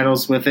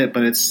subtitles with it,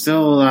 but it's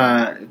still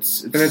and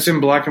it's in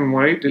black and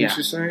white. Didn't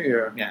you say?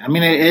 Yeah. Yeah. I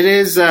mean, it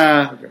is.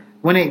 Okay.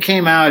 When it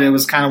came out, it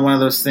was kind of one of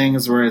those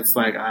things where it's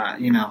like,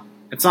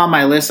 it's on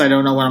my list. I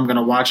don't know when I'm going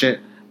to watch it,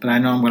 but I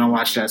know I'm going to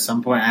watch it at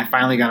some point. I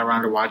finally got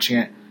around to watching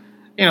it.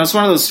 It's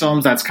one of those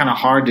films that's kind of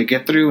hard to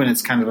get through, and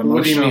it's kind of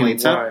emotionally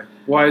tough.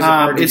 Why is it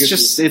hard to get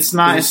through? It's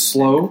not. It's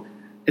slow.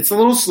 It's a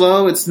little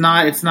slow. It's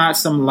not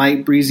some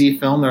light, breezy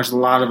film. There's a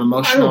lot of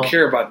emotional. I don't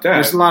care about that.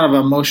 There's a lot of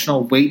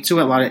emotional weight to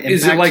it. A lot of impact.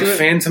 Is it like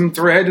Phantom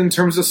Thread in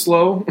terms of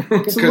slow?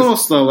 It's a little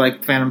slow,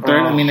 like Phantom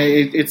Thread. I mean,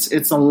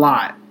 it's a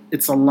lot.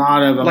 it's a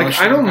lot of like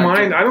emotional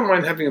impact. I don't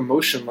mind having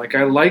emotion. Like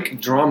I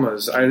like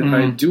dramas.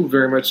 I do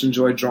very much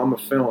enjoy drama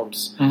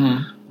films.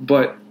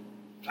 But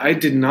I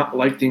did not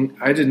like You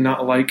did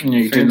not like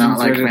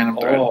Phantom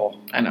Thread. all.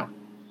 I know.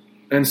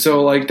 And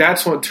so like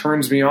that's what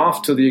turns me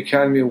off to the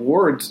Academy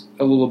Awards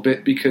a little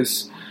bit,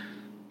 because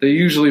they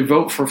usually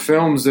vote for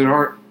films that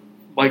aren't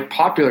like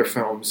popular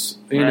films.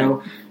 You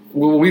know,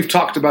 well, we've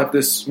talked about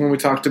this when we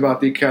talked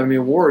about the Academy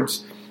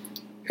Awards.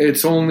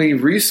 It's only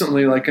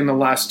recently, like in the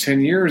last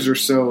 10 years or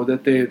so,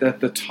 that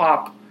the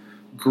top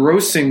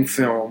grossing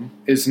film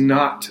is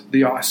not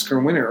the Oscar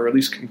winner, or at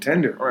least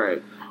contender.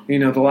 Right. You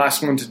know, the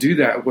last one to do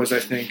that was, I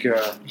think, Lord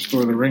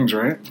of the Rings,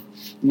 right?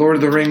 Lord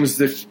of the Rings,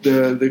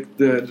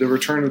 the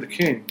Return of the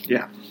King.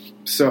 Yeah.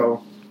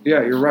 So,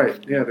 yeah, you're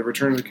right. Yeah, the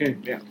Return of the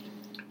King. Yeah.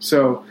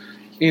 So,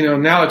 you know,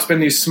 now it's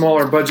been these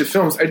smaller budget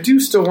films. I do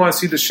still want to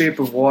see The Shape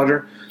of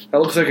Water. That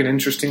looks like an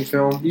interesting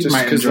film. You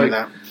might enjoy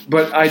that.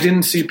 But I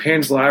didn't see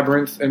Pan's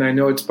Labyrinth, and I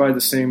know it's by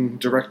the same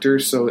director,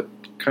 so it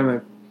kind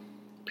of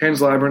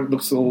Pan's Labyrinth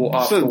looks a little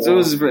off the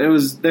wall.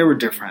 They were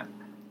different.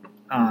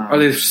 Are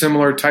they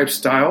similar type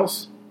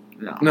styles?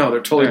 No, they're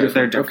totally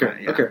different. They're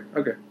different.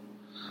 Okay.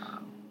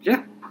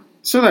 Yeah.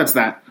 So that's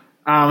that.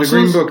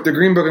 The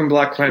Green Book and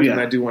Black Klansman.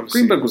 I do want to see.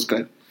 Green Book was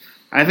good.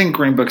 I think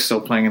Green Book's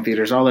still playing in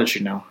theaters. I'll let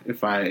you know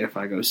if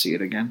I go see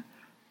it again.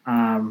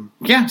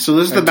 Yeah. So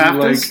this is the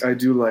BAFTAs. I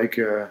do like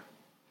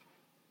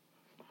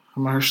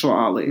Mahershala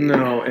Ali.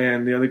 No,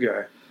 and the other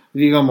guy,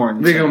 Viggo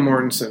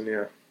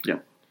Mortensen. Yeah.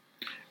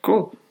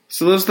 Cool.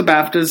 So those are the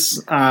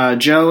BAFTAs.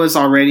 Joe is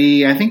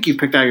already. I think you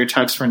picked out your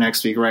tux for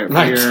next week, right?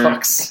 My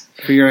tux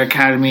for your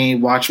Academy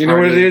watch party. You know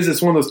what it is?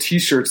 It's one of those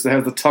T-shirts that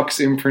has the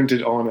tux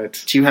imprinted on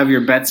it. Do you have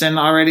your bets in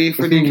already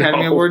for the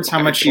Academy Awards?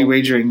 How much are you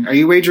wagering? Are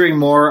you wagering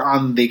more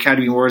on the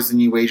Academy Awards than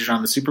you wagered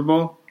on the Super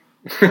Bowl?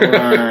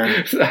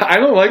 I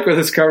don't like where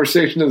this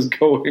conversation is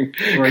going,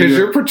 because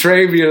you're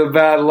portraying me in a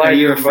bad light. Are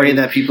you afraid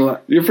that people...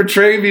 You're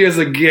portraying me as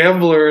a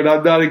gambler, and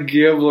I'm not a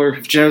gambler.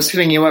 If Joe's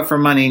hitting you up for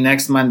money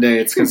next Monday,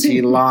 it's because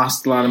he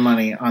lost a lot of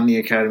money on the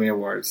Academy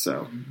Awards,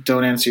 so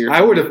don't answer your phone.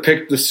 I would have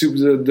picked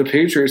the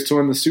Patriots to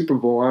win the Super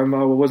Bowl. I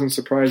wasn't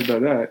surprised by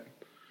that.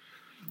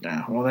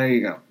 Yeah, well, there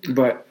you go.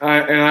 But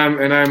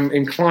I'm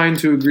inclined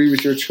to agree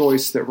with your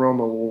choice that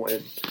Roma will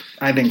win.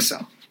 I think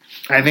so.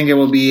 I think it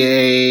will be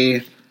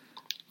a...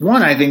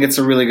 One, I think it's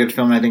a really good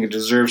film, and I think it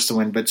deserves to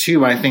win. But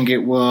two, I think it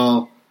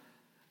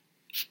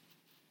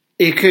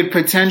could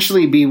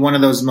potentially be one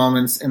of those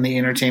moments in the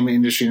entertainment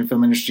industry and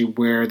film industry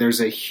where there's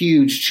a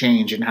huge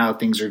change in how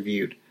things are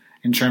viewed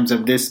in terms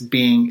of this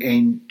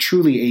being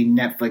truly a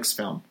Netflix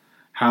film.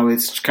 How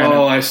it's kind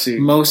of I see.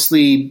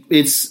 Mostly,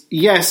 it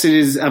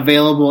is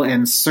available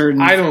in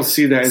certain I don't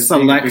see that as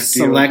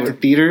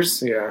select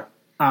theaters. Yeah.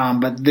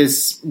 But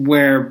this,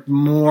 where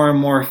more and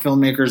more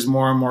filmmakers,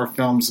 more and more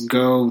films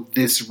go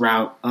this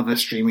route of a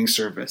streaming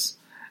service,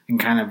 and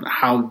kind of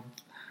how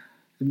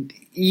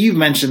you've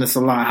mentioned this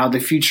a lot, how the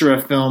future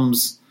of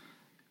films,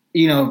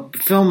 you know,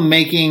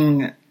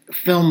 filmmaking,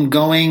 film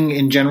going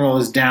in general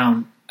is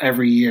down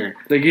every year.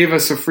 They gave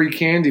us a free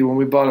candy when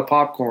we bought a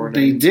popcorn.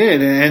 They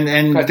did,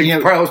 and I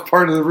think that was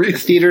part of the reason.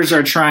 Theaters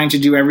are trying to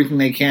do everything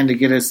they can to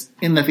get us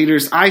in the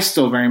theaters. I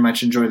still very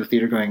much enjoy the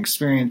theater going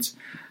experience.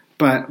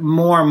 But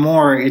more and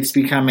more, it's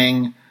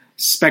becoming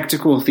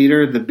spectacle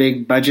theater. The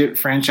big budget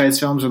franchise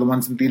films are the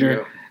ones in theater.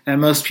 Yeah. And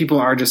most people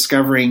are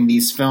discovering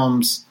these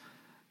films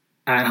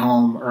at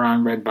home or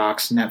on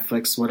Redbox,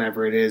 Netflix,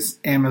 whatever it is.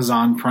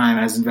 Amazon Prime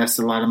has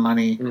invested a lot of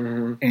money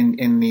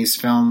in these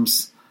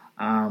films.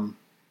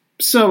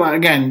 So,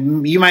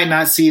 again, you might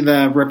not see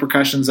the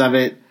repercussions of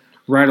it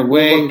right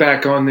away. We'll look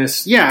back on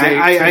this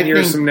 10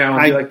 years from now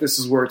and be like, this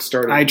is where it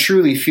started. I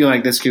truly feel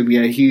like this could be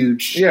a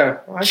huge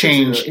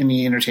change in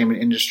the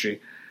entertainment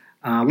industry.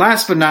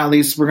 Last but not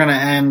least, we're going to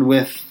end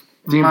with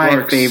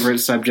my favorite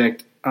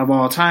subject of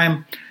all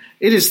time.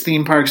 It is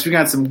theme parks. We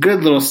got some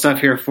good little stuff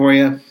here for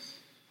you.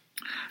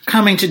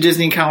 Coming to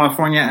Disney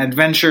California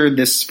Adventure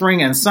this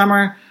spring and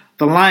summer,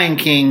 The Lion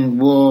King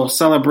will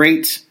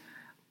celebrate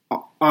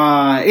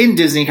in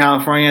Disney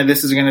California.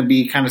 This is going to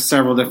be kind of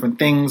several different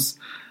things.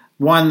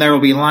 One, there will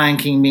be Lion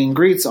King meet and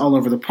greets all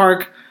over the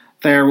park.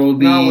 There will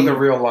be... Not with a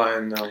real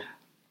lion, though.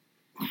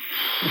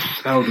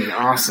 That would be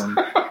awesome.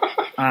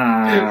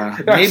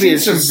 Maybe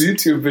it's just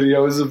YouTube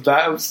videos of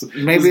that.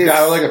 Maybe it's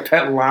got like a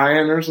pet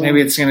lion or something.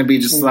 Maybe it's going to be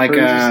just like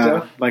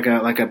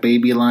a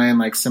baby lion,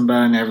 like Simba,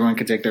 and everyone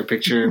could take their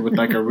picture with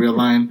like a real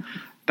lion.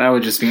 That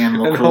would just be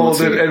animal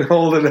cruelty.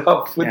 Hold it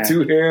up with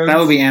two hands. That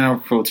would be animal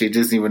cruelty.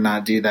 Disney would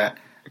not do that.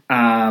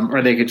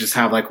 Or they could just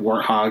have like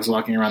warthogs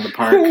walking around the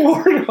park.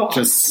 Warthogs.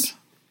 Just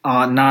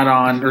not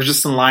on, or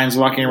just some lions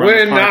walking around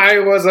the park. When I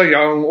was a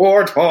young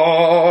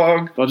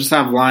warthog. They'll just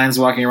have lions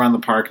walking around the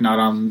park, not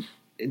on,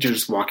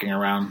 just walking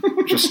around,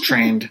 just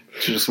trained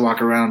to just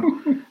walk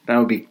around. That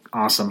would be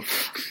awesome.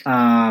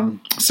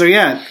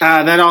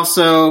 That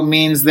also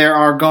means there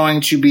are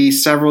going to be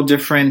several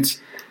different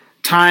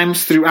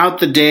times throughout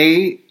the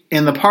day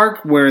in the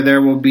park where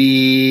there will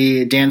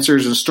be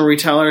dancers and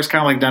storytellers,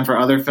 kind of like done for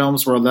other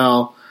films, where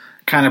they'll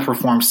kind of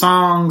perform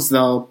songs,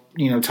 they'll,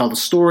 tell the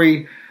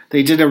story.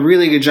 They did a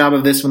really good job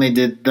of this when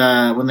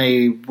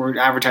they were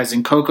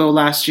advertising Coco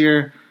last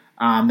year.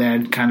 They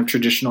had kind of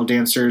traditional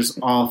dancers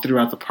all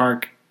throughout the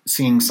park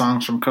singing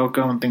songs from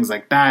Coco and things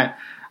like that.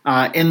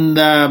 In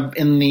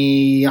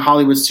the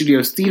Hollywood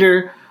Studios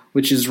Theater,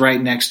 which is right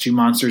next to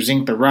Monsters,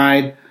 Inc., the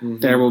ride,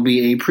 there will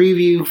be a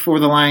preview for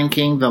The Lion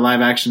King, the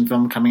live-action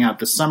film coming out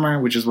this summer,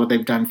 which is what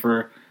they've done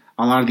for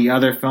a lot of the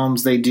other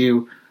films they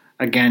do.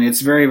 Again,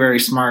 it's very, very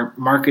smart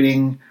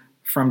marketing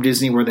from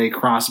Disney where they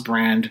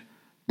cross-brand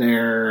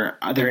their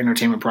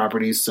entertainment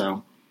properties.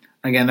 So,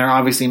 again, they're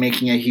obviously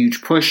making a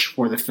huge push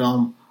for the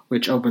film,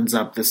 which opens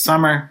up this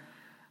summer.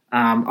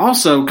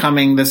 Also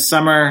coming this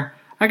summer,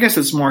 I guess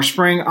it's more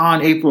spring,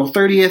 on April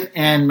 30th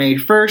and May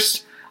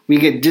 1st, we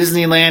get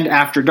Disneyland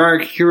After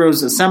Dark,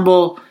 Heroes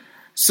Assemble.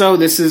 So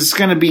this is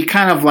going to be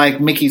kind of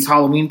like Mickey's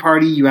Halloween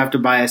Party. You have to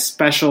buy a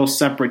special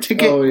separate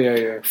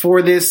ticket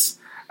for this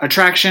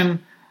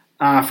attraction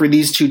for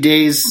these 2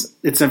 days.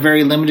 It's a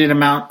very limited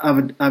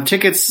amount of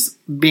tickets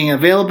being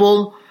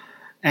available,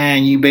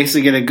 and you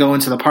basically get to go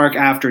into the park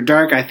after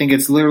dark. I think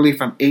it's literally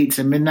from 8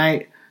 to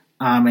midnight,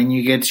 and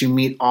you get to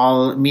meet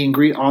and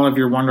greet all of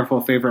your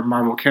wonderful favorite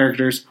Marvel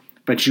characters,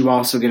 but you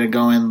also get to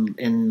go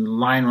in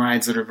line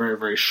rides that are very,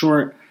 very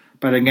short.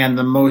 But again,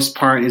 the most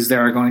part is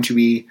there are going to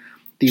be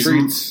these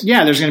treats.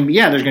 There's going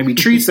to be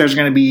treats. There's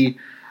going to be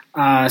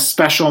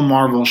special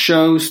Marvel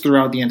shows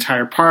throughout the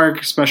entire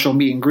park, special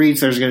meet and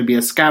greets. There's going to be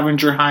a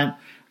scavenger hunt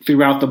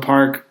throughout the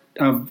park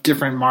of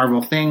different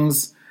Marvel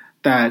things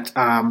that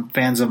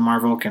fans of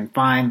Marvel can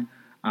find.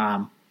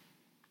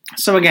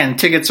 So again,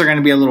 tickets are going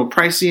to be a little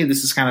pricey.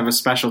 This is kind of a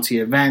specialty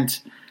event,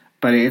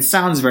 but it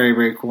sounds very,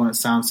 very cool, and it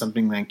sounds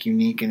something like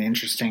unique and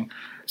interesting.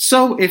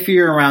 So if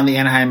you're around the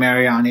Anaheim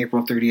area on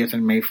April 30th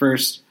and May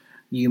 1st,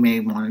 you may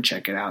want to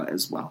check it out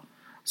as well.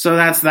 So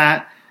that's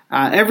that.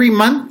 Every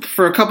month,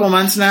 for a couple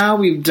months now,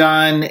 we've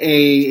done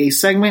a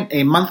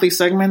monthly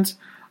segment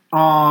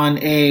on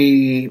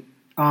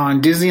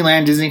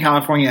Disneyland, Disney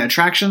California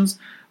attractions,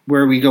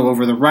 where we go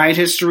over the ride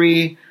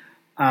history,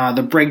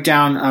 the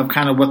breakdown of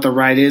kind of what the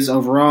ride is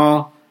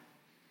overall.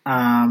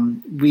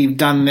 We've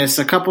done this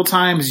a couple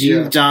times.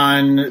 You've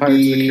done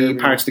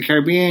Pirates of the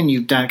Caribbean.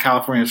 You've done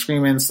California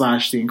Screamin' / the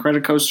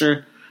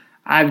Incredicoaster.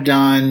 I've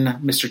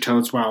done Mr.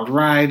 Toad's Wild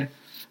Ride,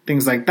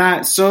 things like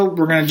that. So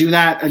we're going to do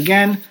that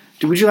again.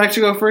 Would you like to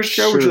go first,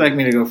 Joe? Sure. Or would you like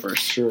me to go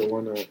first? Sure,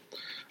 why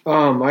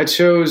not? I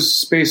chose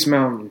Space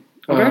Mountain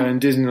in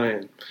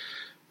Disneyland.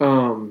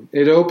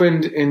 It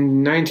opened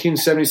in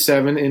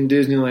 1977 in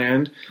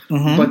Disneyland,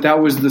 but that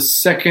was the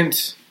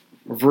second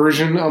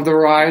version of the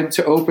ride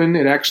to open.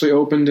 It actually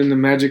opened in the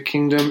Magic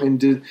Kingdom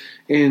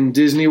in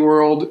Disney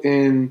World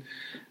in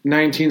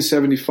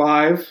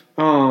 1975.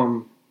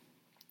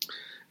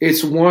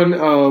 It's one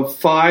of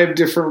five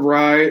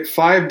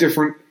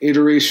different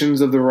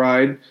iterations of the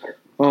ride.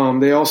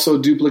 They also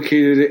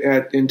duplicated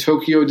it in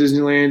Tokyo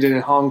Disneyland and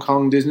in Hong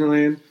Kong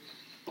Disneyland.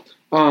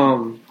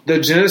 The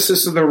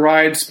genesis of the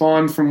ride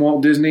spawned from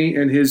Walt Disney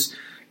and his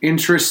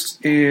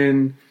interest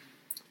in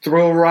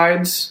thrill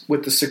rides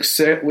with the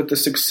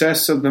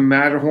success of the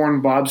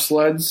Matterhorn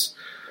bobsleds,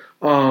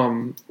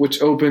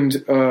 which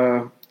opened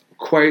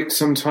quite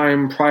some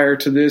time prior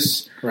to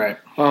this. Right.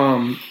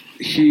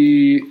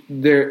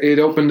 It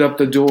opened up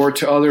the door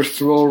to other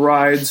thrill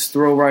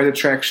ride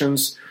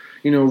attractions,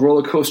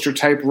 roller coaster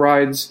type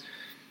rides.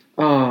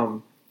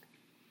 The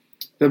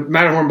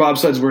Matterhorn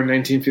bobsleds were in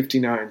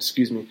 1959.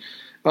 Excuse me.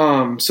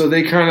 So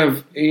they kind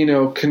of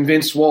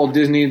convinced Walt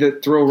Disney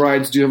that thrill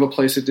rides do have a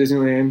place at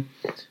Disneyland.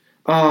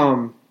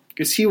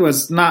 Because he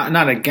was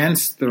not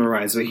against thrill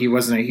rides, but he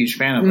wasn't a huge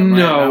fan of them.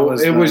 No,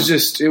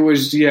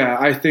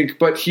 I think,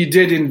 but he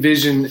did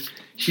envision.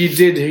 He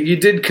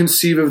did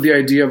conceive of the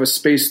idea of a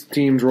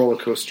space-themed roller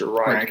coaster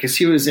ride. Right, because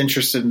he was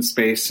interested in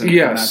space. And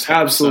yes,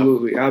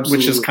 absolutely.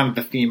 Which is kind of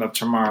the theme of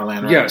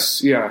Tomorrowland, right?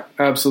 Yes, yeah,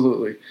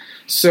 absolutely.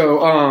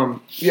 So, a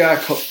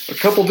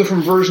couple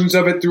different versions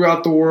of it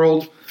throughout the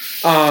world.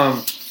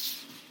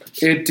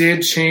 It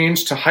did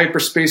change to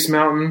Hyperspace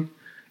Mountain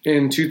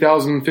in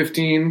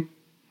 2015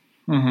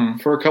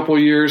 for a couple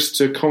years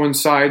to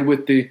coincide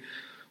with the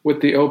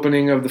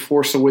opening of The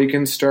Force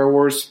Awakens, Star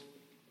Wars,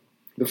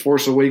 The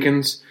Force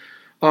Awakens.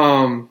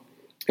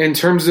 In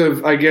terms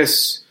of, I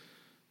guess,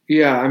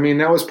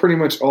 that was pretty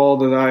much all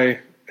that I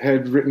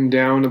had written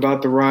down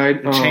about the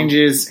ride. It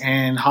changes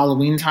in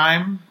Halloween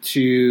time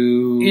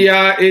to...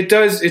 Yeah, it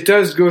does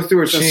go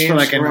through a change. Just for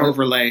like an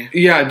overlay.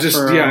 Yeah, just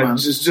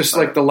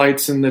like the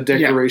lights and the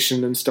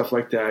decoration and stuff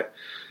like that.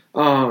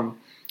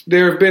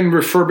 There have been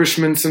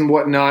refurbishments and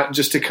whatnot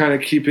just to kind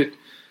of keep it,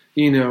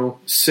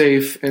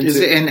 safe. And is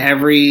it in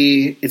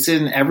every? It's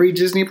in every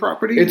Disney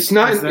property. It's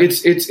not.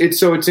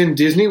 It's in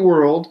Disney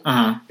World.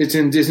 It's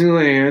in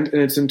Disneyland,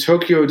 and it's in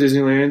Tokyo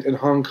Disneyland and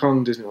Hong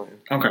Kong Disneyland.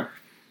 Okay.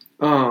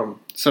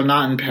 So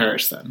not in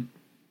Paris then.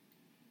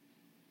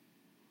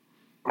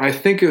 I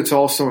think it's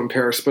also in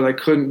Paris, but I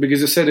couldn't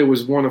because it said it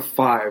was one of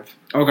 5.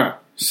 Okay.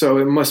 So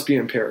it must be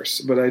in Paris,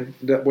 but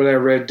what I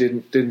read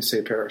didn't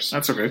say Paris.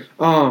 That's okay.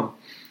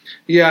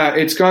 Yeah,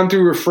 it's gone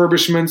through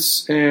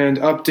refurbishments and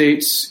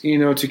updates,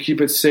 to keep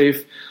it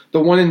safe. The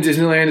one in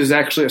Disneyland is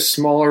actually a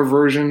smaller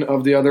version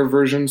of the other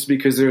versions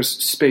because there's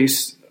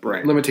space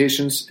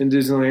limitations in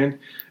Disneyland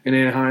in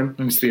Anaheim.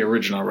 It's the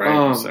original,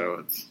 right?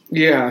 So it's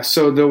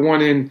So the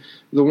one in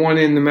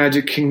the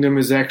Magic Kingdom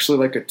is actually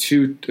like a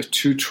two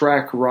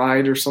track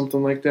ride or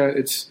something like that.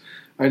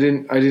 I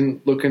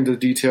didn't look into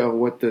detail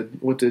what the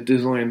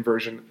Disneyland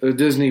version, the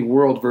Disney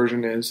World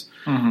version is,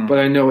 but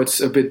I know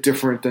it's a bit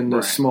different than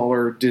the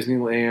smaller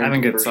Disneyland. I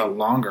think version. It's a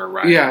longer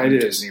ride. Yeah, it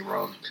is Disney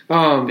World.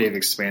 They've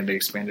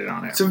expanded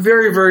on it. It's a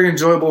very, very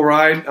enjoyable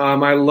ride.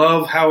 I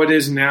love how it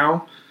is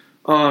now,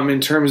 in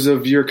terms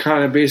of you're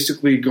kind of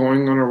basically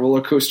going on a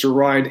roller coaster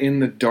ride in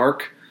the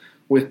dark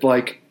with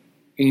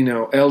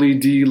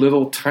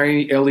little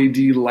tiny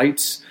LED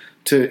lights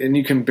and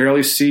you can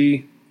barely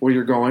see where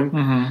you're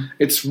going.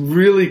 It's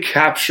really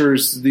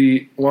captures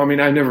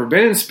I've never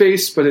been in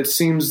space, but it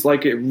seems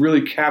like it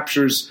really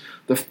captures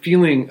the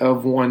feeling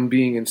of one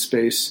being in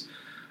space,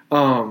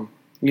 and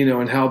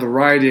how the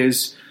ride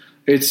is.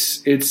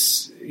 It's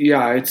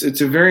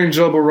a very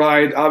enjoyable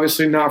ride.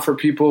 Obviously not for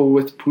people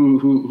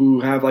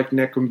who have like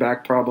neck and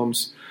back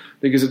problems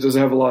because it does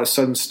have a lot of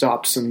sudden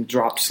stops and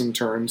drops and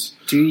turns.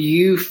 Do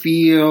you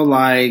feel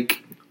like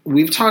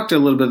we've talked a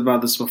little bit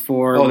about this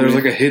before? Oh, there's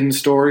like a hidden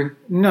story?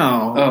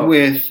 No,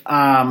 with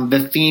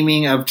the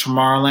theming of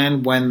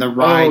Tomorrowland. When the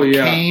ride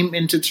came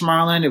into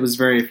Tomorrowland, it was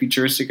very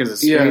futuristic as a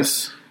space.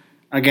 Yes.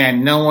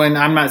 Again,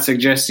 I'm not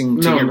suggesting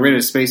to get rid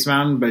of Space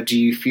Mountain, but do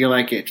you feel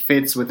like it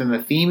fits within the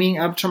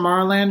theming of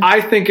Tomorrowland?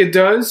 I think it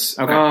does.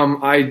 Okay.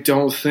 I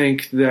don't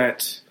think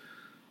that...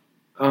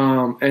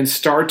 and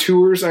Star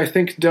Tours, I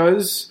think,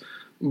 does.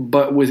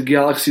 But with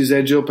Galaxy's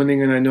Edge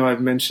opening, and I know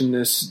I've mentioned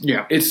this,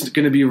 it's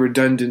going to be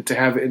redundant to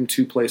have it in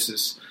two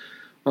places.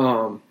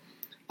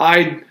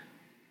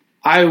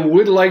 I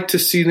would like to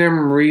see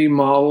them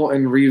remodel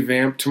and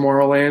revamp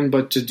Tomorrowland,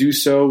 but to do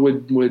so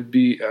would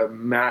be a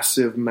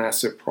massive,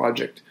 massive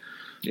project.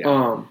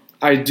 Yeah.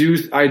 I do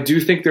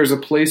think there's a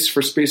place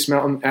for Space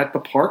Mountain at the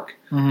park.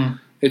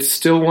 It's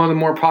still one of the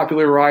more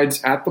popular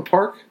rides at the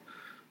park.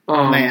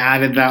 They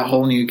added that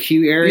whole new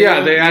queue area. Yeah,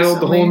 they added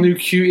the whole new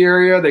queue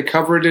area. They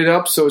covered it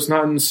up so it's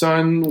not in the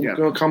sun.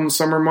 It'll come in the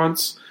summer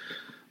months.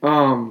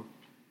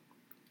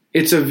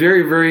 It's a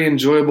very, very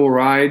enjoyable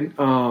ride,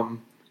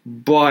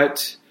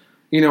 but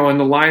and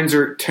the lines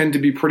tend to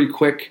be pretty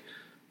quick.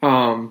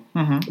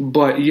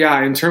 But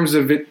yeah, in terms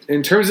of it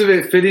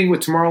fitting with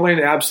Tomorrowland,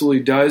 it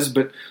absolutely does.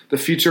 But the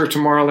future of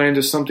Tomorrowland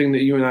is something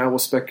that you and I will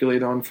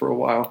speculate on for a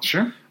while.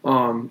 Sure.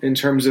 In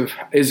terms of,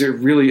 is it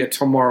really a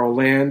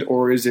Tomorrowland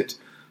or is it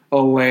a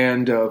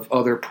land of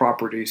other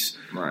properties?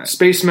 Right.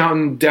 Space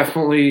Mountain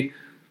definitely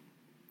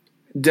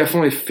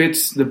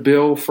fits the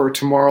bill for a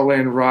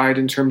Tomorrowland ride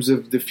in terms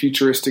of the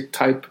futuristic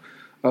type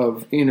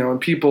of,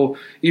 and people,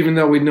 even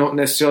though we don't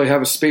necessarily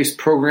have a space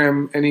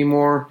program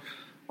anymore,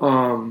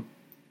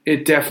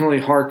 it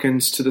definitely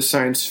harkens to the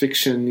science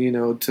fiction,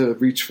 to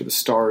reach for the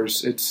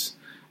stars. It's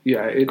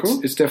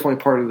definitely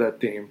part of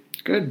that theme.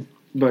 Good.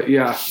 But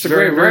yeah, it's a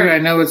great ride. I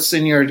know it's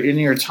in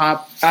your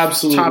top top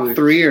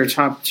 3 or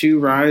top 2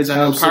 rides. I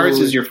know Pirates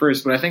is your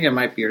first, but I think it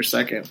might be your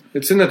second.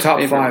 It's in the top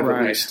 5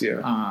 ride. At least.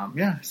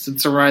 Yeah.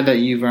 It's a ride that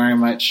you very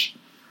much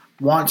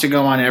want to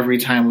go on every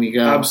time we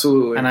go.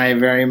 Absolutely. And I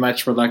very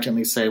much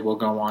reluctantly say we'll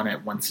go on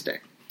it once a day.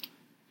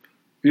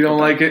 You don't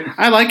like it?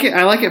 I like it.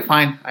 I like it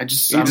fine. I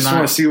just want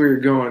to see where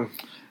you're going.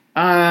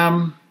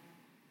 Mac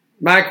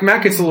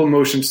gets a little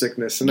motion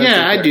sickness. And that's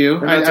okay. I do.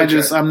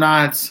 I'm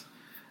not.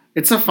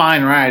 It's a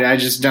fine ride. I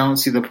just don't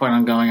see the point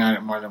on going on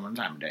it more than one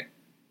time a day.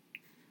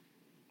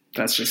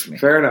 That's just me.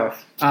 Fair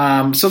enough.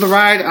 So the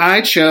ride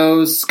I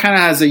chose kind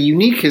of has a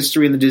unique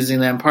history in the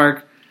Disneyland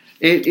park.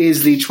 It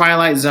is the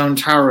Twilight Zone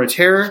Tower of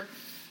Terror.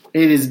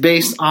 It is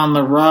based on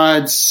the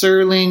Rod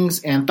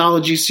Serling's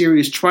anthology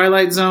series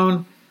Twilight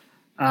Zone.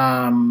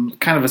 Kind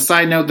of a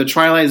side note, the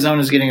Twilight Zone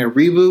is getting a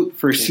reboot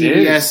for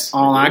CBS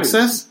All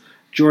Access.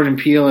 Jordan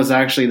Peele is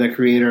actually the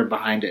creator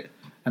behind it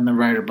and the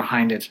writer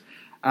behind it.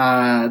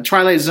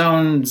 Twilight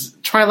Zone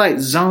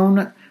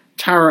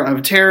Tower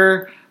of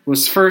Terror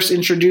was first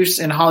introduced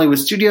in Hollywood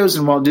Studios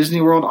in Walt Disney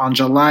World on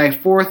July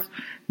 4th,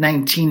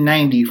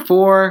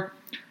 1994.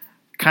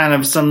 Kind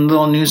of some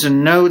little news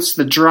and notes.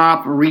 The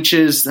drop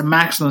reaches a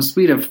maximum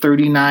speed of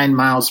 39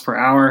 miles per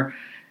hour.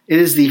 It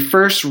is the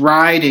first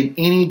ride in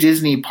any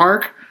Disney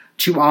park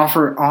to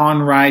offer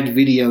on-ride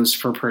videos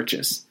for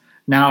purchase.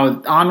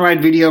 Now,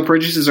 on-ride video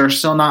purchases are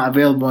still not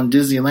available in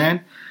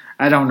Disneyland.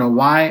 I don't know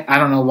why. I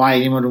don't know why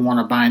anyone would want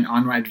to buy an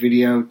on-ride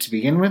video to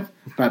begin with,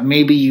 but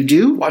maybe you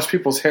do. Watch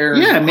people's hair.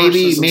 Yeah, maybe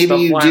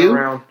you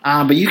do.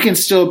 But you can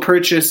still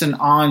purchase your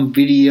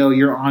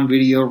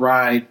on-video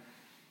ride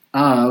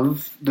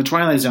of the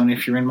Twilight Zone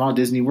if you're in Walt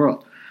Disney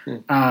World.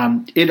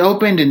 It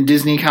opened in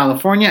Disney,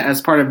 California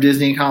as part of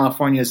Disney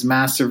California's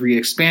massive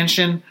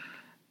re-expansion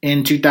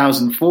in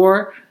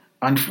 2004.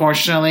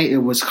 Unfortunately, it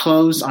was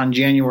closed on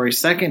January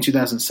 2nd,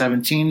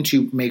 2017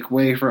 to make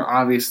way for,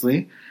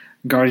 obviously,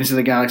 Guardians of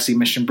the Galaxy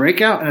Mission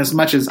Breakout. And as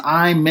much as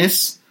I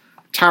miss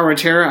Tower of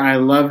Terror, I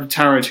love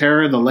Tower of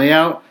Terror, the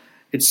layout.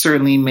 It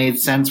certainly made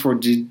sense for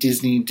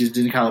Disney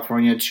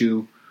California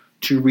to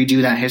to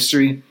redo that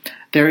history.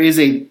 There is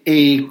a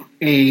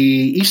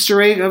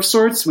Easter egg of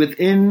sorts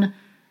within.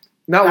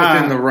 Not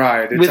within the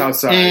ride. It's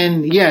outside.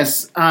 And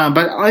yes,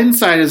 but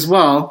inside as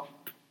well.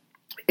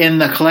 In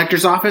the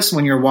collector's office,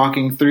 when you're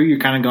walking through, you're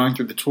kind of going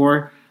through the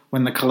tour.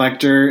 When the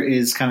collector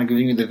is kind of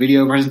giving you the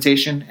video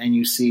presentation, and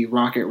you see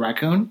Rocket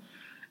Raccoon.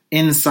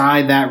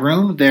 Inside that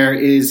room, there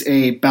is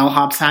a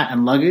bellhop's hat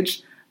and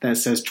luggage that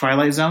says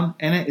Twilight Zone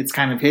in it. It's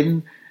kind of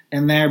hidden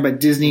in there, but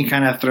Disney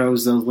kind of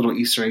throws those little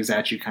Easter eggs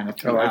at you kind of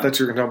throughout. I thought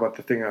you were going to talk about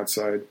the thing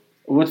outside.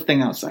 What's the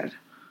thing outside?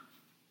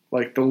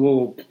 Like the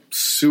little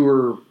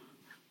sewer.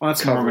 Well,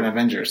 that's more of an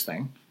Avengers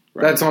thing.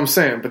 Right? That's what I'm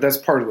saying, but that's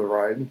part of the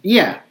ride.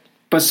 Yeah.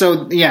 But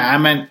I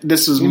meant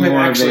this was more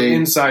actually of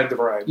inside the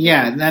ride.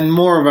 Yeah, and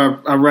more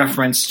of a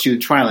reference to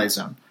Twilight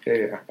Zone.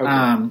 Yeah.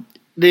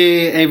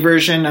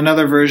 Okay.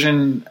 Another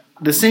version,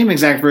 the same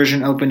exact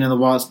version opened in the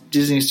Walt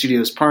Disney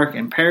Studios Park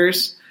in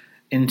Paris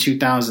in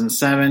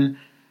 2007.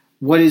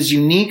 What is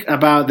unique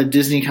about the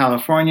Disney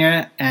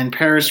California and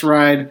Paris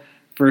ride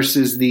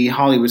versus the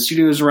Hollywood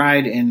Studios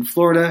ride in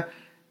Florida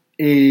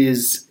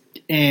is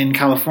in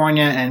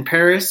California and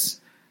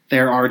Paris,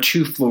 there are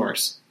 2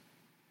 floors.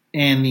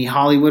 In the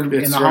Hollywood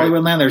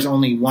land, there's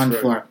only one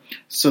floor.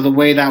 So the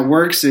way that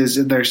works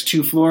is there's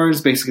 2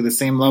 floors, basically the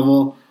same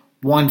level.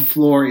 One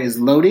floor is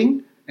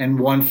loading,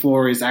 and one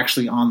floor is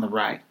actually on the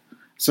ride.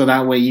 So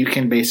that way you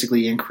can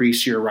basically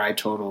increase your ride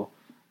total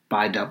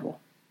by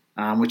double,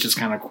 which is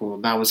kind of cool.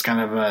 That was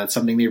kind of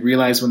something they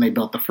realized when they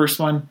built the first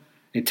one.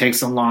 It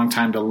takes a long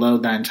time to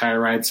load that entire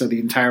ride. So the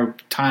entire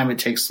time it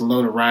takes to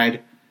load a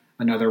ride,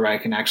 another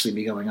ride can actually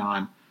be going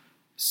on.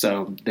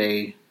 So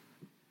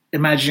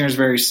Imagineers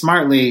very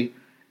smartly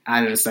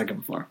added a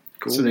second floor.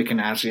 Cool. So they can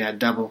actually add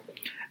double.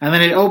 And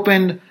then it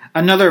opened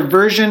another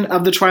version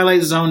of the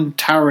Twilight Zone.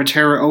 Tower of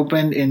Terror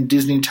opened in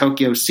Disney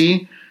Tokyo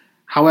Sea.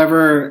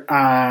 However,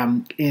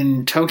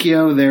 in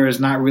Tokyo, there is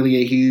not really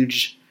a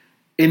huge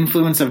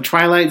influence of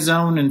Twilight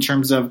Zone in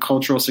terms of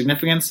cultural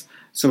significance.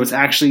 So it's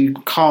actually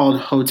called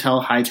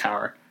Hotel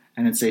Hightower,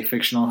 and it's a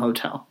fictional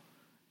hotel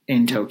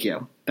in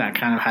Tokyo that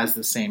kind of has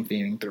the same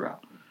theming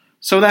throughout.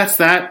 So that's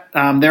that.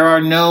 There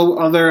are no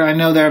other, I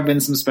know there have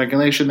been some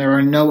speculation, there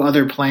are no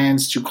other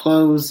plans to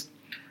close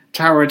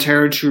Tower of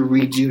Terror, to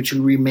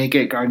remake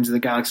it, Guardians of the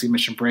Galaxy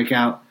Mission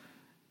Breakout,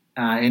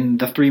 in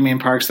the 3 main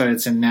parks that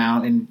it's in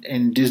now,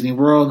 in Disney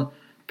World,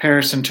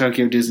 Paris, and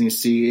Tokyo Disney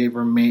Sea. It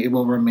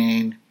will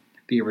remain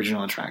the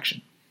original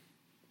attraction.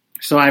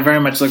 So I very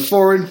much look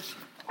forward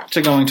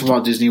to going to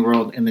Walt Disney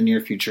World in the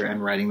near future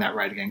and riding that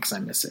ride again because I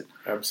miss it.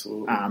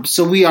 Absolutely.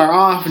 So we are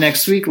off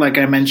next week, like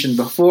I mentioned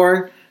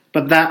before.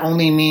 But that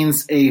only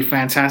means a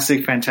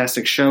fantastic,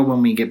 fantastic show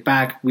when we get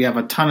back. We have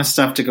a ton of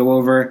stuff to go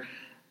over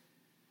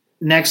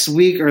next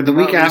week or the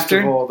week after.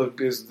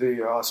 Is the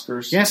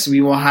Oscars. Yes, we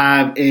will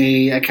have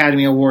a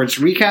Academy Awards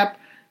recap.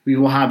 We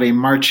will have a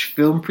March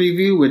film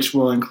preview, which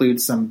will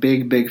include some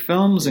big, big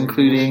films,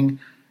 including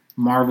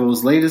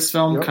Marvel's latest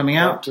film coming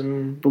out.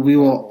 But we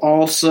will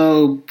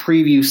also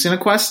preview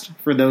CineQuest.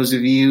 For those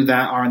of you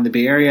that are in the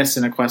Bay Area,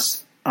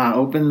 CineQuest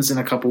opens in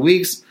a couple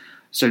weeks.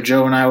 So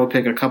Joe and I will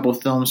pick a couple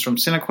films from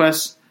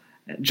CineQuest,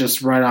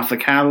 just right off the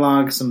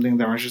catalog, something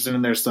that we're interested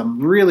in. There's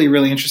some really,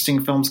 really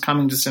interesting films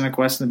coming to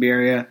CineQuest in the Bay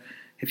Area.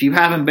 If you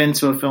haven't been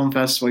to a film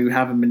festival, you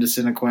haven't been to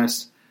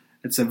CineQuest,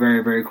 it's a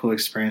very, very cool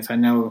experience. I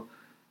know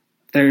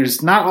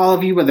there's not all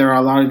of you, but there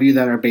are a lot of you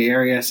that are Bay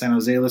Area, San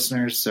Jose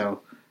listeners, so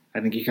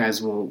I think you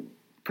guys will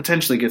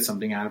potentially get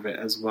something out of it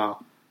as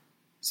well.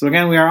 So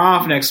again, we are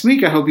off next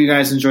week. I hope you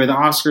guys enjoy the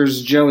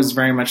Oscars. Joe is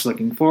very much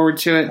looking forward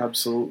to it.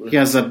 Absolutely. He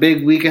has a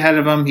big week ahead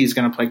of him. He's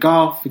going to play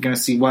golf. We're going to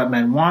see What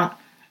Men Want.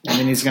 And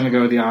then he's going to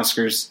go to the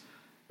Oscars.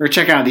 Or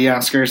check out the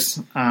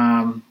Oscars.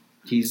 Have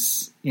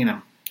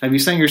you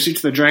sent your suit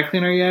to the dry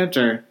cleaner yet?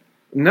 Or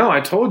no, I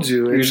told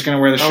you. You're just going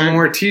to wear the shirt? I'm going to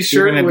wear a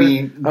t-shirt. I'm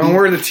going to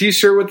wear the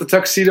t-shirt with the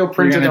tuxedo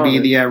printed on it. You're going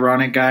to be the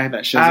ironic guy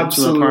that shows up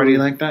to a party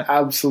like that?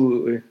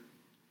 Absolutely.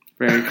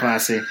 Very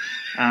classy.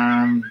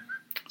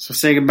 So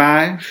say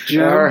goodbye,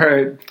 Joe. All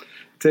right.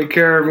 Take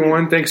care,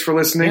 everyone. Thanks for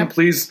listening. Yep.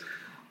 Please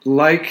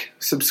like,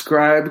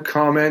 subscribe,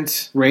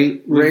 comment,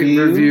 rate,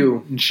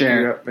 review, and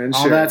share. Yep, and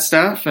all share. That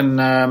stuff.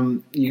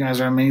 And you guys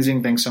are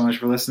amazing. Thanks so much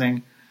for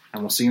listening.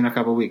 And we'll see you in a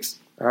couple weeks.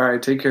 All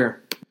right. Take care.